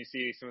 But then you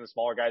see some of the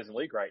smaller guys in the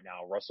league right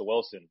now. Russell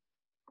Wilson,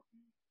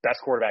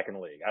 best quarterback in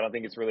the league. I don't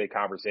think it's really a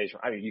conversation.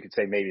 I mean, you could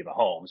say maybe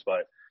Mahomes,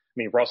 but I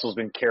mean, Russell's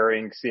been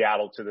carrying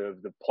Seattle to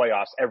the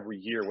playoffs every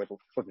year with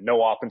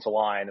no offensive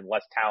line and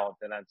less talent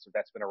than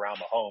that's been around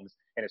Mahomes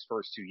in his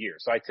first 2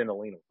 years. So I tend to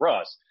lean with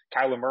Russ.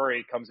 Kyler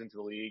Murray comes into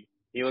the league.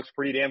 He looks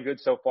pretty damn good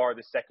so far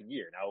this 2nd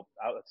year. Now,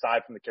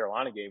 aside from the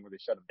Carolina game where they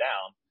shut him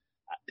down.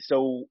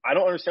 So I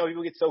don't understand why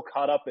people get so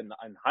caught up in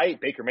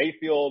height. Baker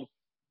Mayfield,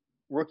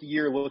 rookie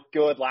year looked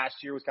good. Last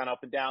year was kind of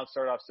up and down.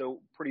 Started off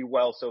so pretty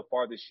well so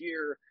far this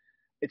year.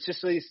 It's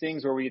just these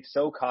things where we get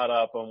so caught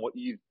up on what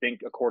you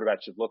think a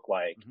quarterback should look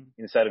like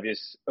instead of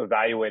just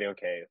evaluating,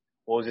 okay,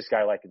 what was this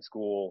guy like in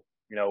school?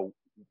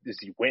 Does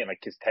he win? Like,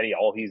 is Teddy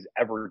all he's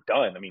ever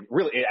done? I mean,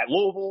 really, at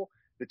Louisville,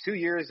 the 2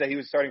 years that he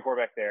was starting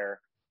quarterback there,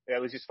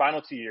 it was his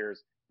final 2 years.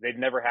 They'd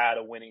never had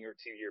a winning or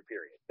 2-year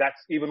period. That's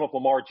even with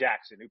Lamar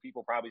Jackson, who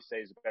people probably say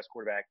is the best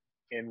quarterback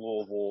in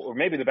Louisville, or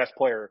maybe the best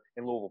player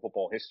in Louisville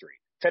football history.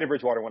 Teddy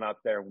Bridgewater went out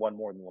there and won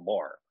more than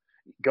Lamar.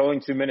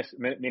 Going to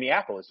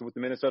Minneapolis with the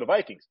Minnesota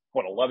Vikings,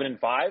 11-5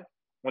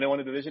 when they won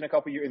the division a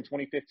couple years in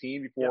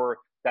 2015 before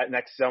that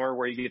next summer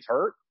where he gets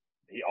hurt.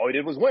 All he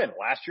did was win.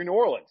 Last year, New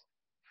Orleans,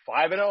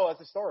 5-0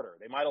 as a starter.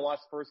 They might have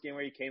lost the first game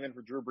where he came in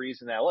for Drew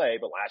Brees in LA,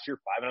 but last year,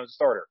 5-0 as a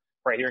starter.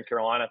 Right here in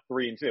Carolina,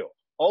 3-2.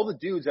 All the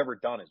dude's ever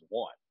done is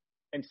won.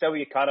 And so we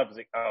get caught up as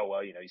like, oh,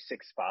 well, he's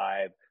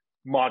 6'5",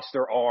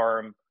 monster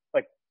arm.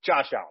 Like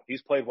Josh Allen,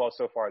 he's played well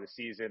so far this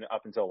season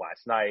up until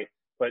last night.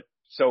 But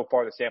so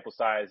far the sample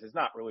size has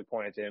not really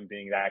pointed to him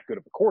being that good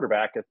of a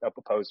quarterback up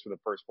opposed to the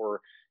first 4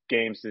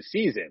 games this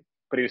season.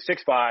 But he was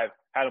 6'5",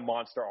 had a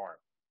monster arm.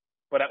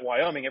 But at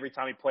Wyoming, every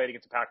time he played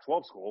against a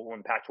Pac-12 school,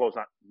 when Pac-12 is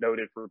not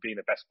noted for being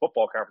the best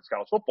football conference in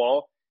college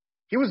football,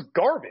 he was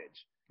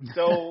garbage.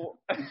 So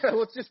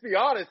let's just be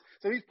honest.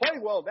 So he's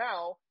playing well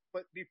now,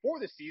 but before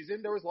the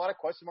season, there was a lot of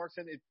question marks.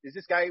 And is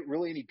this guy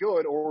really any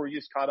good, or were you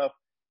just caught up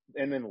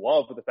and in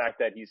love with the fact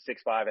that he's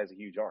 6'5", has a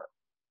huge arm?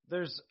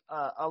 There's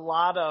a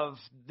lot of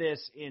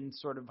this in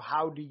sort of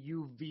how do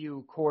you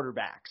view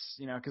quarterbacks,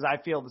 because I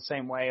feel the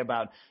same way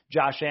about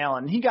Josh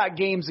Allen. He got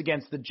games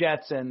against the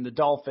Jets and the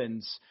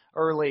Dolphins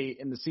early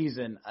in the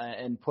season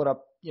and put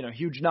up,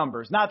 huge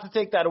numbers. Not to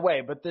take that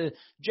away, but the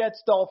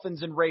Jets,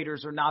 Dolphins, and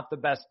Raiders are not the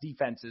best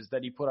defenses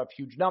that he put up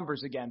huge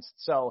numbers against.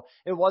 So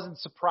it wasn't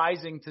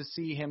surprising to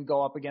see him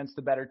go up against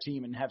the better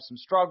team and have some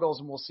struggles,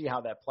 and we'll see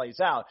how that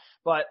plays out.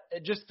 But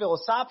just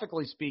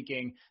philosophically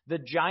speaking, the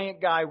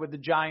giant guy with the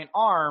giant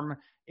arm,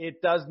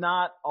 it does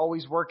not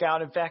always work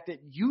out. In fact,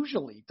 it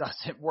usually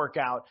doesn't work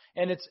out.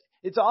 And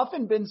it's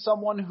often been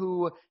someone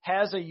who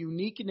has a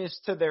uniqueness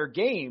to their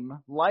game,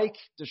 like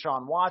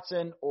Deshaun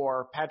Watson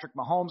or Patrick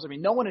Mahomes. I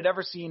mean, no one had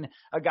ever seen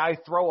a guy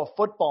throw a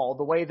football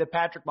the way that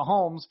Patrick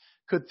Mahomes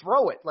could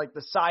throw it, like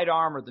the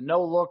sidearm or the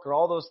no look or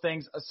all those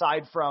things,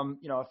 aside from,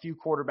 a few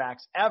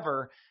quarterbacks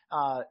ever.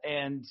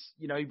 And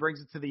he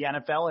brings it to the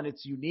NFL, and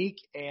it's unique,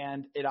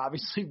 and it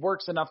obviously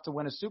works enough to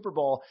win a Super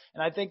Bowl.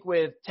 And I think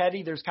with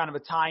Teddy, there's kind of a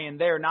tie in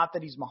there, not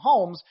that he's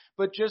Mahomes,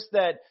 but just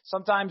that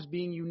sometimes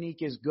being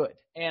unique is good.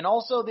 And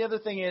also the other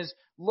thing is,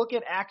 look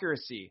at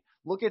accuracy,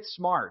 look at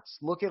smarts,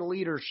 look at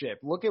leadership,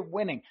 look at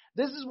winning.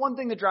 This is one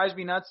thing that drives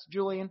me nuts,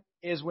 Julian,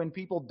 is when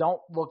people don't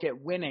look at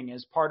winning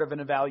as part of an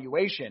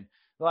evaluation.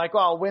 They're like,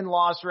 well,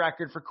 win-loss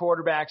record for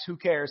quarterbacks, who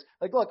cares?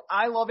 Like, look,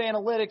 I love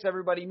analytics.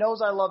 Everybody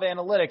knows I love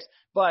analytics.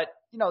 But,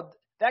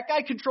 that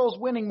guy controls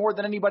winning more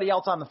than anybody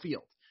else on the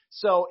field.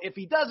 So if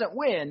he doesn't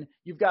win,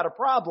 you've got a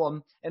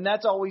problem. And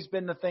that's always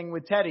been the thing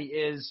with Teddy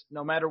is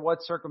no matter what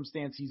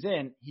circumstance he's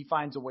in, he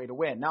finds a way to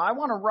win. Now, I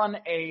want to run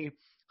a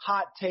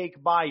hot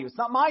take by you. It's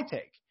not my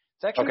take.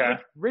 It's actually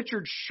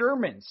Richard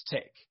Sherman's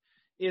take,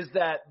 is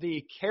that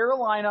the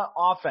Carolina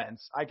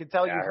offense, I can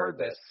tell you've heard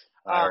this.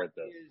 Is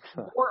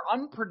more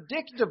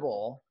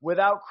unpredictable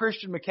without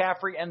Christian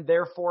McCaffrey and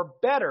therefore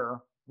better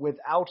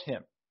without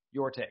him.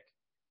 Your take?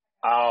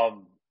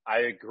 I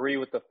agree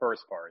with the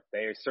first part.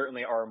 They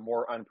certainly are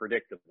more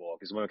unpredictable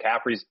because when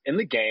McCaffrey's in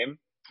the game,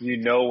 you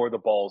know where the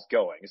ball's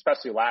going,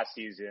 especially last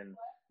season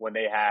when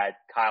they had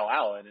Kyle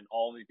Allen and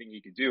all the thing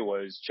he could do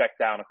was check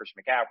down on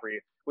Christian McCaffrey,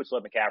 which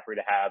led McCaffrey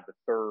to have the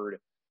third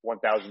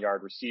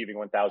 1,000-yard receiving,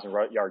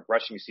 1,000-yard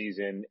rushing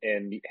season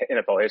in the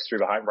NFL history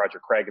behind Roger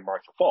Craig and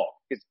Marshall Faulk.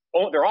 Because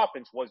their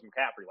offense was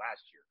McCaffrey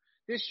last year.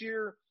 This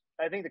year,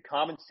 I think the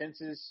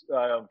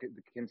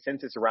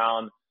consensus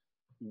around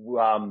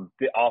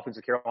the offense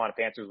of Carolina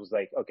Panthers was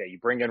like, okay, you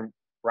bring in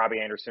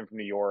Robbie Anderson from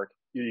New York.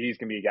 He's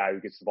going to be a guy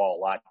who gets the ball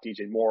a lot.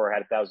 DJ Moore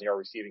had a 1,000-yard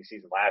receiving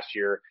season last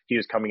year. He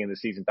was coming in the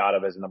season thought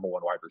of as a number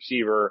one wide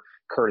receiver.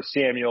 Curtis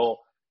Samuel.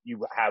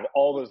 You have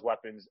all those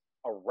weapons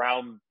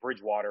around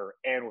Bridgewater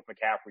and with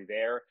McCaffrey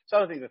there. So I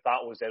don't think the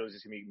thought was that it was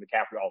just going to be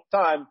McCaffrey all the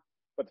time.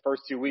 But the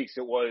first 2 weeks,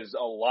 it was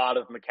a lot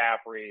of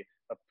McCaffrey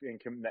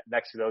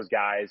next to those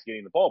guys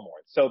getting the ball more.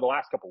 So the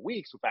last couple of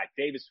weeks, with Mac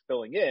Davis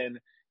filling in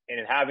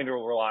and having to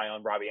rely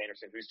on Robbie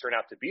Anderson, who's turned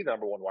out to be the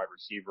number one wide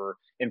receiver,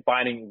 and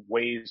finding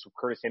ways with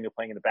Curtis Samuel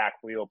playing in the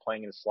backfield,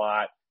 playing in the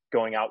slot,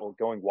 going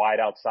wide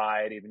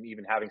outside,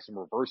 even having some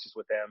reverses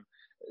with him,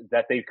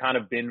 that they've kind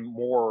of been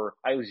more,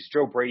 at least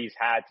Joe Brady's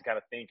had to kind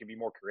of think and be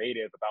more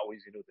creative about what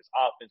he's going to do with this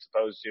offense,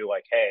 opposed to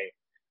like, hey,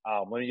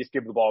 let me just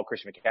give the ball to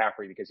Christian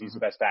McCaffrey because he's the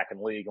best back in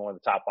the league and one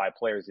of the top 5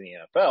 players in the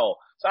NFL.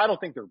 So I don't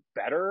think they're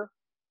better.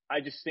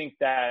 I just think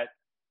that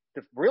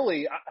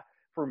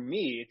for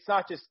me, it's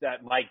not just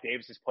that Mike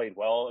Davis has played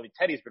well. I mean,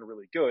 Teddy's been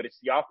really good. It's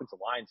the offensive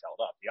line's held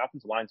up. The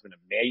offensive line's been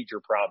a major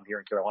problem here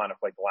in Carolina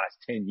for like the last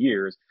 10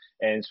 years.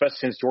 And especially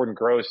since Jordan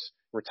Gross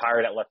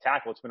retired at left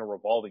tackle, it's been a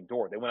revolving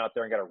door. They went out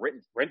there and got a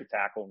rented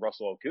tackle in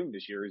Russell Okung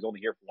this year. He's only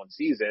here for 1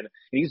 season, and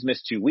he's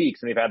missed 2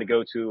 weeks. And they've had to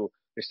go to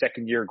their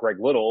second year, Greg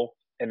Little,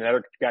 and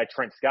another guy,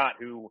 Trent Scott,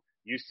 who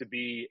used to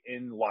be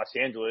in Los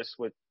Angeles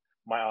with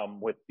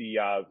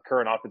the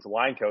current offensive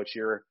line coach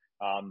here,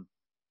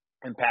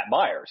 and Pat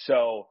Meyer.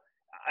 So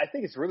I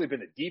think it's really been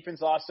the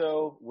defense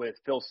also with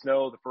Phil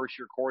Snow, the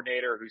first-year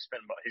coordinator who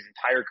spent his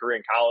entire career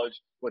in college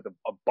with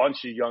a bunch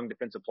of young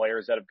defensive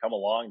players that have come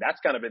along.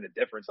 That's kind of been the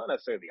difference, not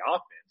necessarily the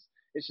offense.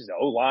 It's just the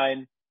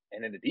O-line,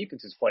 and then the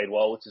defense has played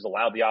well, which has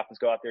allowed the offense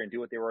to go out there and do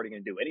what they were already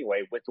going to do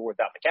anyway, with or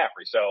without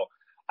McCaffrey. So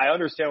I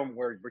understand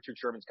where Richard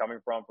Sherman's coming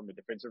from a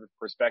defensive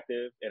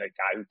perspective and a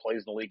guy who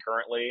plays in the league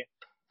currently.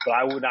 But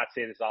I would not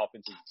say this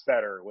offense is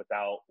better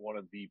without one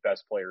of the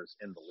best players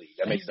in the league.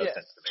 That makes no sense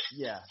to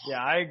me.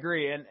 Yeah, I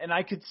agree. And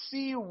I could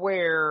see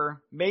where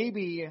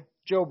maybe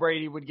Joe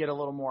Brady would get a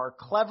little more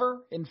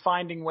clever in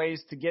finding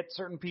ways to get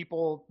certain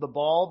people the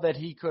ball that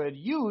he could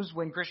use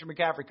when Christian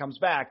McCaffrey comes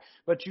back.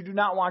 But you do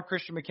not want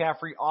Christian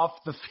McCaffrey off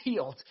the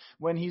field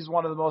when he's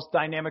one of the most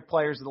dynamic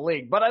players in the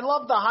league. But I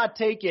love the hot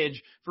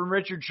takeage from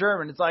Richard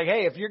Sherman. It's like,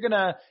 hey, if you're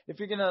gonna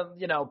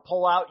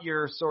pull out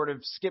your sort of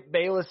Skip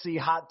Baylessy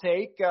hot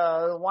take,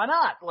 why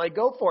not? Like,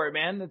 go for it,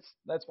 man.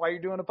 That's why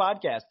you're doing a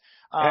podcast.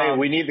 Hey,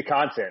 we need the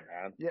content,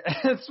 man. Yeah,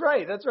 that's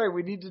right.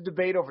 We need to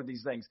debate over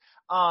these things.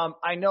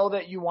 I know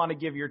that you want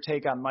to give your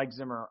take on Mike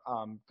Zimmer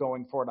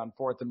going forward on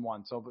 4th and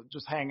 1, so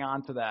just hang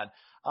on to that.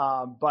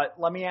 But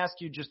let me ask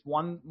you just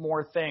one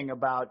more thing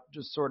about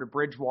just sort of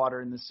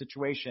Bridgewater in this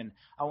situation.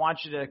 I want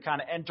you to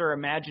kind of enter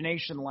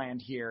imagination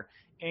land here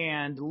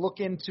and look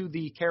into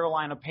the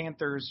Carolina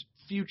Panthers'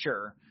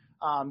 future.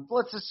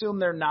 Let's assume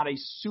they're not a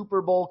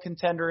Super Bowl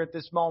contender at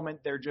this moment.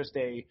 They're just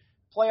a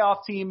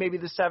playoff team, maybe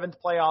the 7th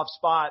playoff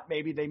spot.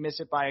 Maybe they miss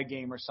it by a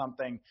game or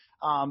something.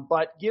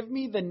 But give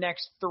me the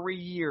next 3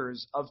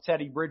 years of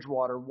Teddy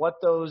Bridgewater,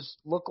 what those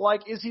look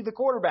like. Is he the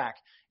quarterback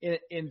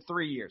in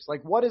 3 years?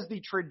 Like, what does the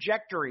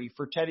trajectory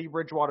for Teddy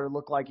Bridgewater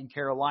look like in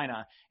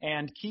Carolina?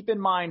 And keep in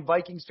mind,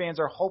 Vikings fans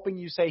are hoping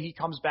you say he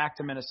comes back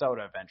to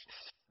Minnesota eventually.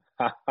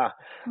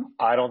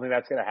 I don't think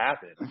that's going to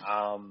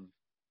happen.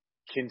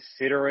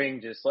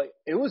 considering just like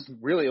it was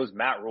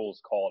Matt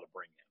Rule's call to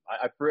bring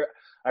him.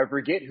 I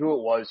forget who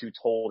it was who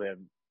told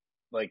him,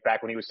 like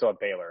back when he was still at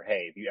Baylor,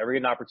 hey, if you ever get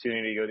an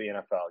opportunity to go to the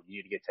NFL, you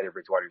need to get Teddy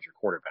Bridgewater as your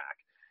quarterback.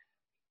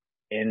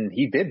 And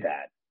he did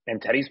that. And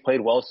Teddy's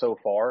played well so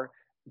far.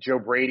 Joe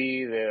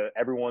Brady,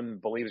 everyone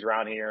believes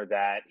around here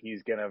that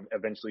he's going to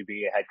eventually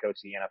be a head coach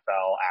in the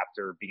NFL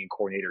after being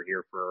coordinator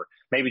here for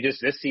maybe just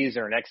this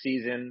season or next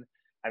season.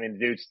 I mean, the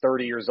dude's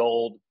 30 years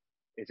old.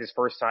 It's his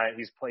first time.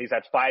 He's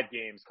had 5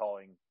 games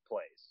calling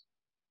plays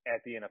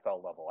at the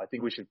NFL level. I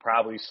think we should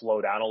probably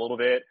slow down a little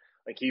bit.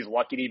 Like, he's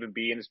lucky to even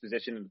be in this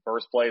position in the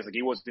first place. Like,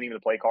 he wasn't even the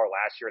play caller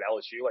last year at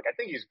LSU. Like, I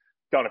think he's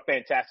done a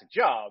fantastic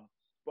job.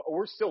 But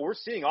we're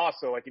seeing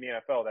also, like in the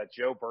NFL, that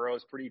Joe Burrow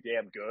is pretty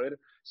damn good.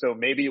 So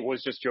maybe it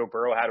was just Joe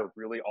Burrow had a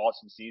really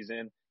awesome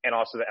season, and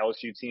also the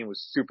LSU team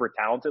was super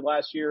talented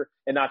last year,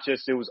 and not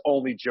just it was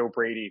only Joe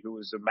Brady who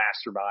was a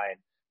mastermind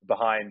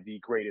behind the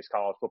greatest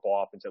college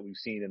football offense that we've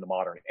seen in the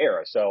modern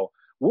era. So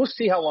we'll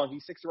see how long he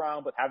sticks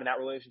around, but having that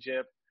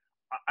relationship,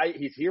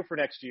 he's here for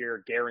next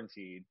year,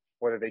 guaranteed.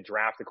 Whether they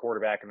draft a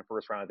quarterback in the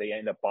first round, they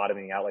end up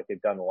bottoming out like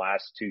they've done the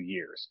last 2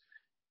 years,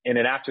 and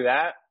then after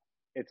that,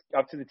 it's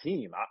up to the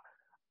team.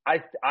 I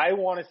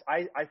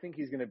think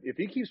he's going to, if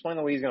he keeps playing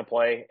the way he's going to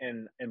play,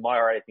 and in my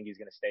heart, I think he's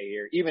going to stay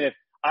here. Even if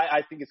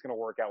I think it's going to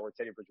work out where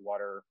Teddy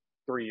Bridgewater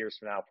 3 years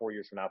from now, 4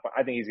 years from now,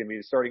 I think he's going to be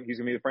he's going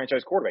to be the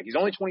franchise quarterback. He's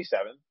only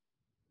 27.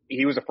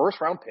 He was a first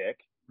round pick.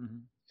 Mm-hmm.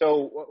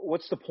 So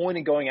what's the point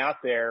in going out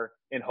there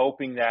and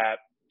hoping that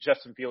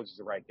Justin Fields is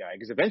the right guy?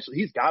 Because eventually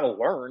he's got to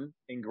learn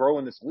and grow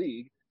in this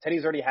league.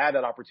 Teddy's already had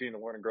that opportunity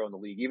to learn and grow in the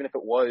league, even if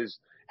it was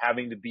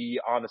having to be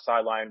on the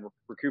sideline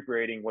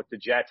recuperating with the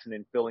Jets and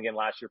then filling in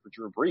last year for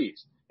Drew Brees.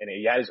 And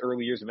he had his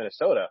early years in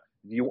Minnesota.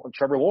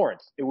 Trevor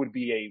Lawrence, it would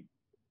be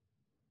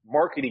a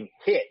marketing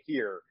hit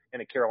here in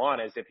the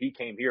Carolinas if he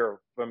came here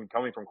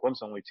coming from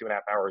Clemson, only 2.5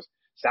 hours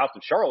south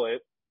of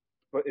Charlotte.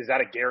 But is that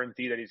a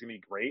guarantee that he's going to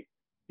be great?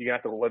 You're going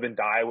to have to live and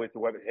die with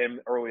him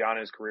early on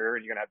in his career,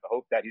 and you're going to have to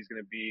hope that he's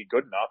going to be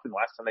good enough. And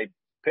last time they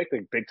picked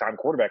a big-time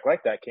quarterback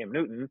like that, Cam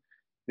Newton,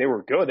 they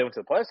were good. They went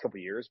to the playoffs a couple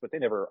of years, but they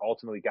never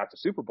ultimately got to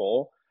Super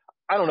Bowl.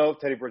 I don't know if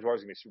Teddy Bridgewater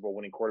is going to be a Super Bowl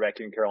winning quarterback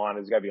here in Carolina.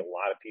 There's got to be a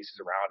lot of pieces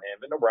around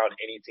him and around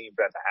any team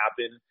for that to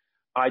happen.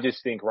 I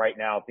just think right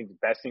now, I think the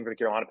best thing for the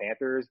Carolina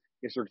Panthers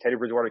is for Teddy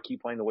Bridgewater to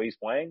keep playing the way he's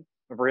playing,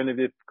 and for him to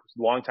be a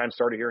long-time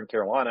starter here in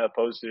Carolina,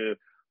 opposed to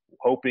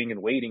hoping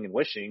and waiting and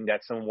wishing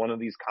that one of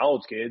these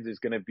college kids is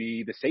going to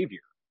be the savior.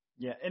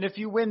 Yeah, and if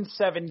you win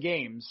 7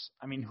 games,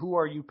 I mean, who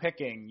are you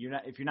picking?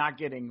 If you're not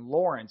getting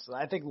Lawrence.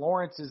 I think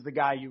Lawrence is the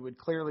guy you would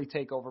clearly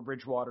take over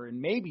Bridgewater and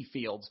maybe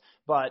Fields,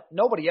 but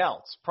nobody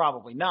else,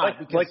 probably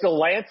not. Like the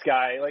Lance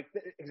guy,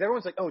 because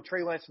everyone's like, oh,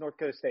 Trey Lance, North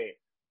Dakota State.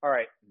 All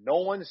right, no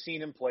one's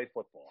seen him play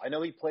football. I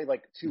know he played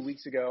like 2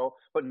 weeks ago,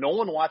 but no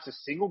one watched a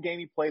single game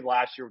he played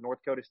last year with North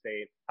Dakota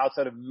State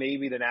outside of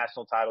maybe the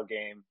national title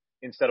game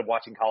instead of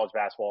watching college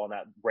basketball on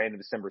that random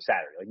December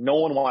Saturday. Like, no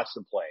one watched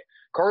him play.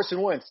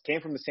 Carson Wentz came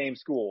from the same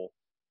school.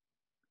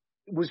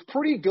 Was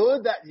pretty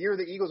good that year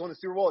the Eagles won the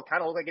Super Bowl. It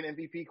kind of looked like an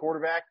MVP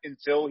quarterback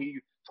until he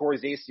tore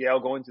his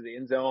ACL going to the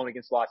end zone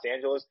against Los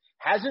Angeles.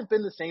 Hasn't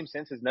been the same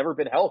since. Has never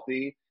been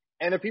healthy.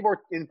 And the people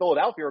in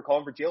Philadelphia are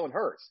calling for Jalen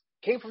Hurts.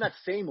 Came from that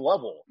same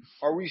level.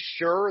 Are we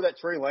sure that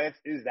Trey Lance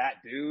is that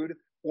dude?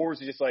 Or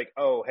is it just like,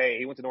 oh, hey,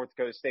 he went to North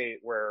Dakota State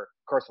where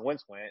Carson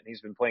Wentz went, and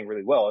he's been playing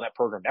really well, and that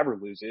program never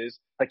loses.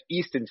 Like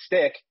Easton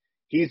Stick,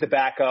 he's the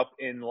backup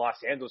in Los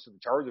Angeles with the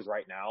Chargers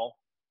right now.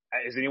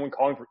 Is anyone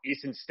calling for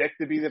Easton Stick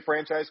to be the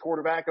franchise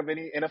quarterback of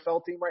any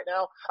NFL team right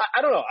now?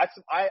 I don't know.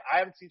 I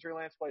haven't seen Trey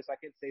Lance play, so I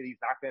can't say that he's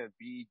not going to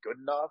be good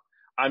enough.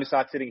 I'm just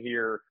not sitting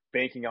here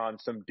banking on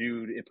some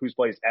dude who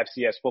plays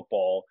FCS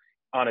football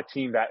on a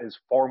team that is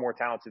far more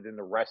talented than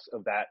the rest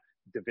of that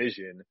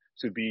division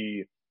to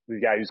be the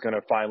guy who's going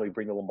to finally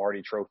bring the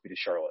Lombardi Trophy to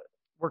Charlotte.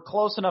 We're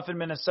close enough in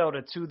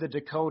Minnesota to the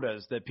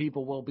Dakotas that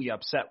people will be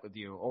upset with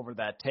you over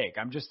that take.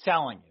 I'm just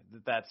telling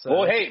you that's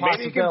well, hey,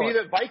 maybe he can be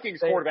the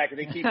Vikings quarterback if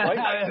they keep playing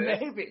like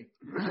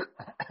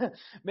this.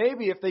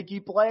 Maybe if they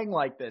keep playing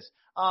like this.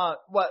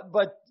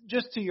 But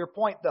just to your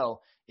point, though,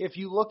 if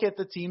you look at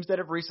the teams that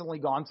have recently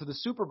gone to the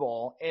Super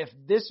Bowl, if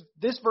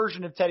this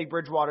version of Teddy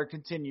Bridgewater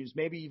continues,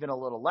 maybe even a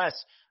little less,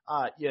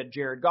 you had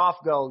Jared Goff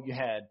go, you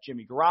had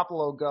Jimmy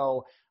Garoppolo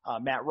go,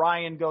 Matt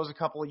Ryan goes a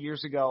couple of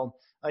years ago.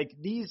 Like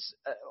these,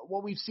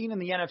 what we've seen in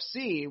the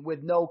NFC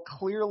with no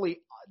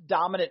clearly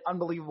dominant,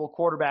 unbelievable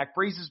quarterback.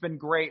 Brees has been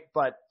great,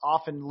 but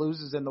often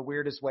loses in the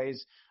weirdest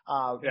ways.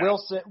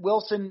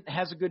 Wilson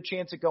has a good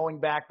chance at going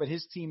back, but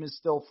his team is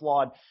still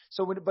flawed.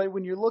 So,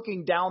 when you're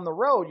looking down the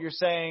road, you're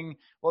saying,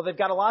 well, they've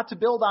got a lot to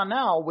build on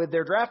now with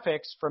their draft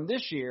picks from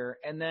this year,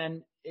 and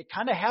then it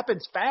kind of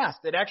happens fast.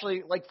 It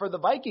actually, like for the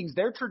Vikings,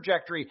 their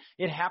trajectory,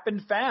 it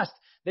happened fast.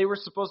 They were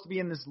supposed to be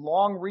in this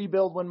long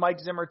rebuild when Mike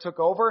Zimmer took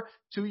over.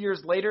 2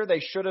 years later, they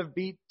should have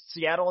beat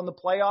Seattle in the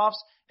playoffs.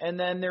 and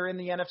then they're in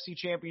the NFC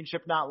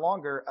Championship not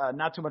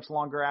too much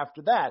longer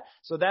after that.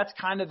 So that's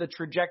kind of the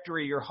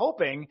trajectory you're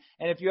hoping.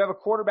 And if you have a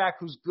quarterback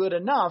who's good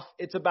enough,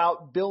 it's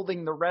about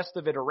building the rest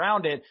of it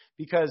around it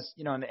because,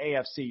 in the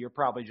AFC, you're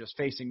probably just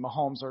facing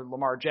Mahomes or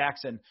Lamar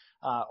Jackson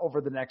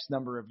over the next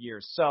number of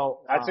years.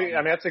 So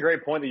that's a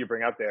great point that you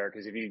bring up there,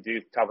 because if you do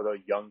talk about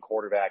the young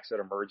quarterbacks that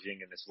are emerging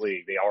in this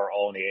league, they are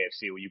all in the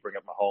AFC. When you bring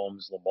up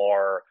Mahomes,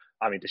 Lamar,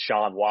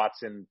 Deshaun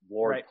Watson,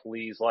 Lord, right.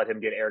 Please let him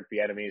get Eric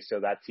Bieniemy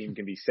so that team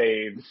can be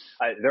saved.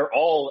 They're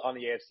all on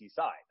the AFC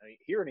side.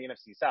 Here in the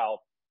NFC South,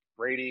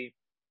 Brady,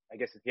 I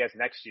guess if he has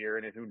next year,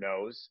 and who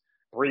knows,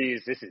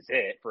 Breeze, this is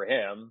it for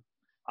him.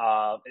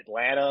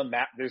 Atlanta,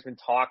 there's been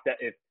talk that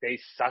if they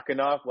suck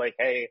enough, like,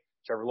 hey,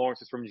 Trevor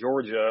Lawrence is from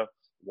Georgia,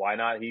 why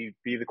not he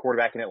be the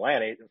quarterback in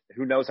Atlanta?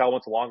 Who knows how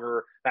much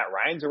longer Matt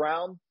Ryan's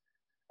around?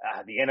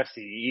 The NFC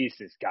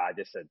East is,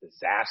 just a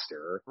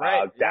disaster.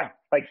 Right.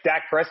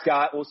 Dak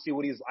Prescott, we'll see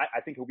what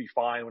I think he'll be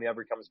fine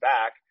whenever he comes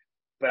back.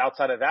 But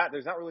outside of that,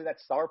 there's not really that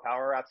star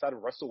power outside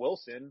of Russell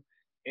Wilson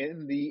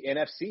in the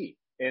NFC.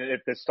 And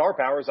if the star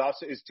power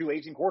is two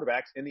aging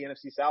quarterbacks in the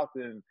NFC South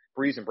and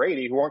Breeze and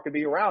Brady, who aren't going to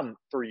be around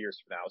 3 years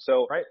from now.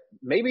 So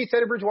maybe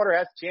Teddy Bridgewater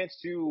has a chance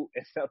to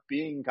end up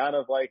being kind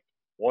of like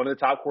one of the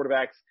top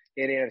quarterbacks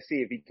in the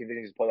NFC if he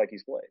continues to play like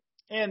he's played.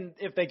 And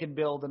if they can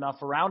build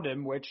enough around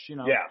him, which,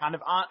 kind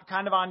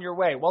of on your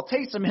way. Well,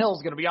 Taysom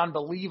Hill's going to be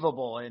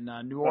unbelievable in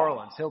New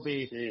Orleans. He'll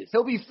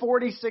be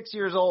 46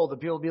 years old, and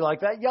people will be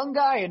like, that young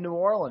guy in New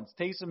Orleans,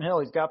 Taysom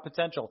Hill, he's got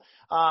potential.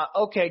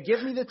 Okay,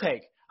 give me the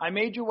take. I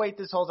made you wait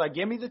this whole time.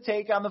 Give me the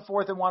take on the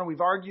 4th and 1.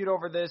 We've argued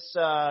over this,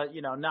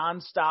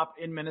 nonstop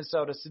in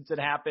Minnesota since it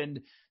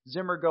happened.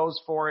 Zimmer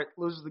goes for it,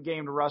 loses the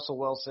game to Russell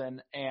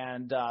Wilson,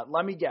 and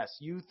let me guess,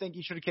 you think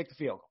he should have kicked the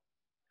field goal?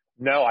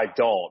 No, I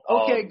don't.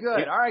 Okay,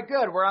 good. All right,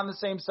 good. We're on the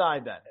same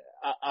side then.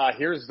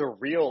 Here's the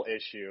real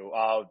issue.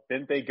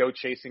 Didn't they go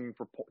chasing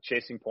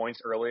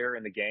points earlier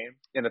in the game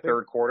in the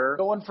third quarter?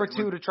 Going for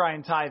 2 to try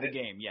and tie the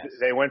game, yes.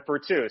 They went for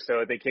 2,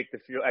 so they kicked the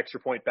extra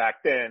point back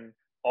then.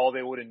 All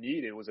they would have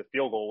needed was a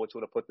field goal, which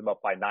would have put them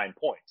up by 9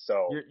 points.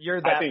 So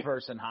you're that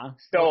person, huh?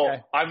 So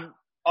okay.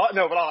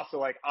 But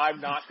also I'm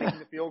not taking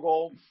the field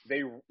goal.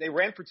 They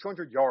ran for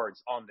 200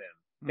 yards on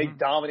them. They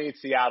dominated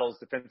Seattle's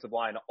defensive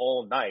line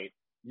all night.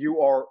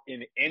 You are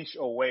an inch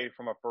away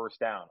from a first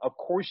down. Of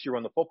course you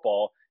run the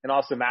football. And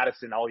also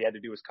Madison, all he had to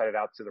do was cut it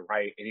out to the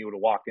right, and he would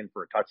have walked in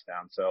for a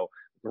touchdown. So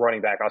the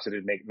running back also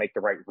didn't make the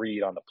right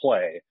read on the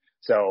play.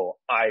 So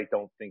I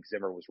don't think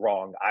Zimmer was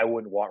wrong. I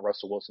wouldn't want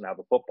Russell Wilson to have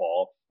the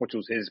football, which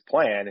was his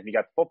plan. If he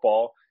got the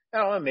football, I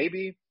don't know,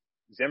 maybe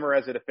Zimmer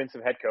as a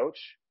defensive head coach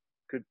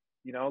could,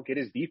 get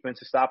his defense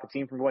to stop a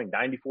team from going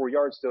 94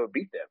 yards to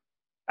beat them.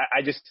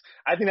 I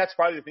think that's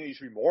probably the thing you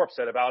should be more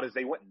upset about is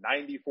they went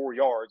 94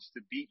 yards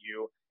to beat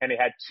you, and they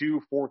had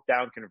 2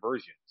 fourth-down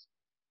conversions.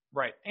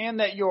 Right, and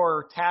that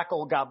your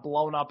tackle got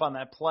blown up on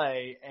that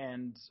play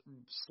and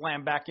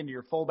slammed back into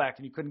your fullback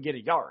and you couldn't get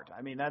a yard.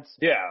 I mean, that's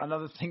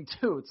another thing,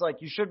 too. It's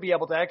like you should be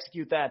able to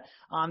execute that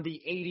on the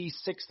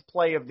 86th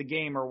play of the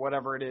game or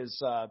whatever it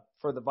is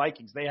for the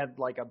Vikings. They had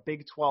like a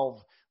Big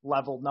 12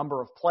 level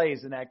number of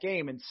plays in that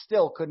game and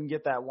still couldn't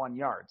get that 1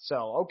 yard.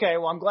 So, okay,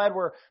 well, I'm glad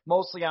we're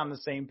mostly on the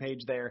same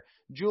page there.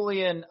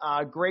 Julian,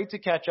 great to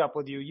catch up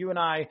with you. You and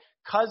I,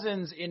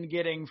 cousins in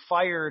getting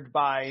fired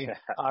by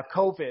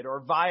COVID or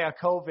via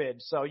COVID.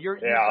 So you're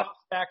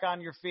back on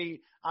your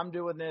feet. I'm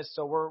doing this,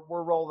 so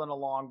we're rolling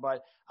along.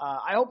 But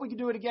I hope we can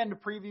do it again to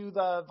preview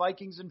the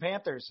Vikings and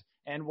Panthers,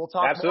 and we'll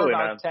talk more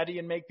about Teddy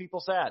and make people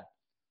sad.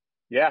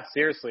 Yeah,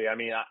 seriously. I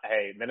mean,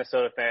 hey,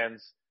 Minnesota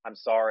fans, I'm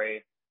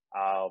sorry.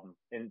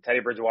 And Teddy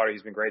Bridgewater,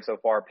 he's been great so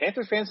far.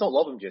 Panthers fans don't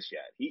love him just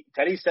yet.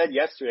 Teddy said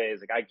yesterday,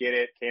 he's like, I get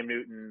it. Cam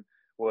Newton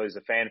was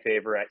a fan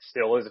favorite,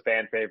 still is a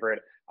fan favorite.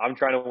 I'm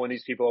trying to win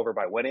these people over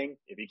by winning.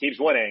 If he keeps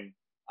winning,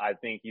 I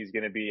think he's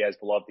going to be as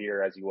beloved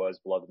here as he was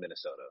beloved in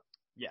Minnesota.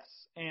 Yes.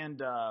 And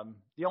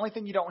the only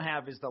thing you don't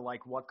have is the,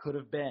 what could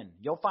have been.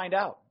 You'll find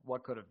out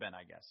what could have been,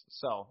 I guess.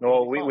 So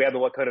no, we had the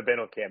what could have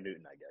been with Cam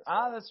Newton, I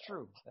guess. That's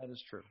true. That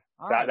is true.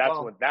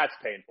 That's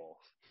painful.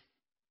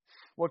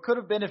 What could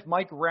have been if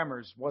Mike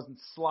Remmers wasn't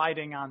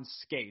sliding on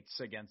skates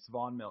against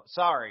Von Miller.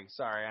 Sorry,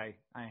 I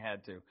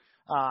had to.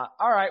 All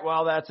right,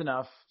 well, that's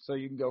enough, so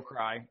you can go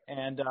cry.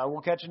 And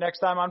we'll catch you next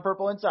time on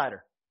Purple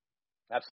Insider.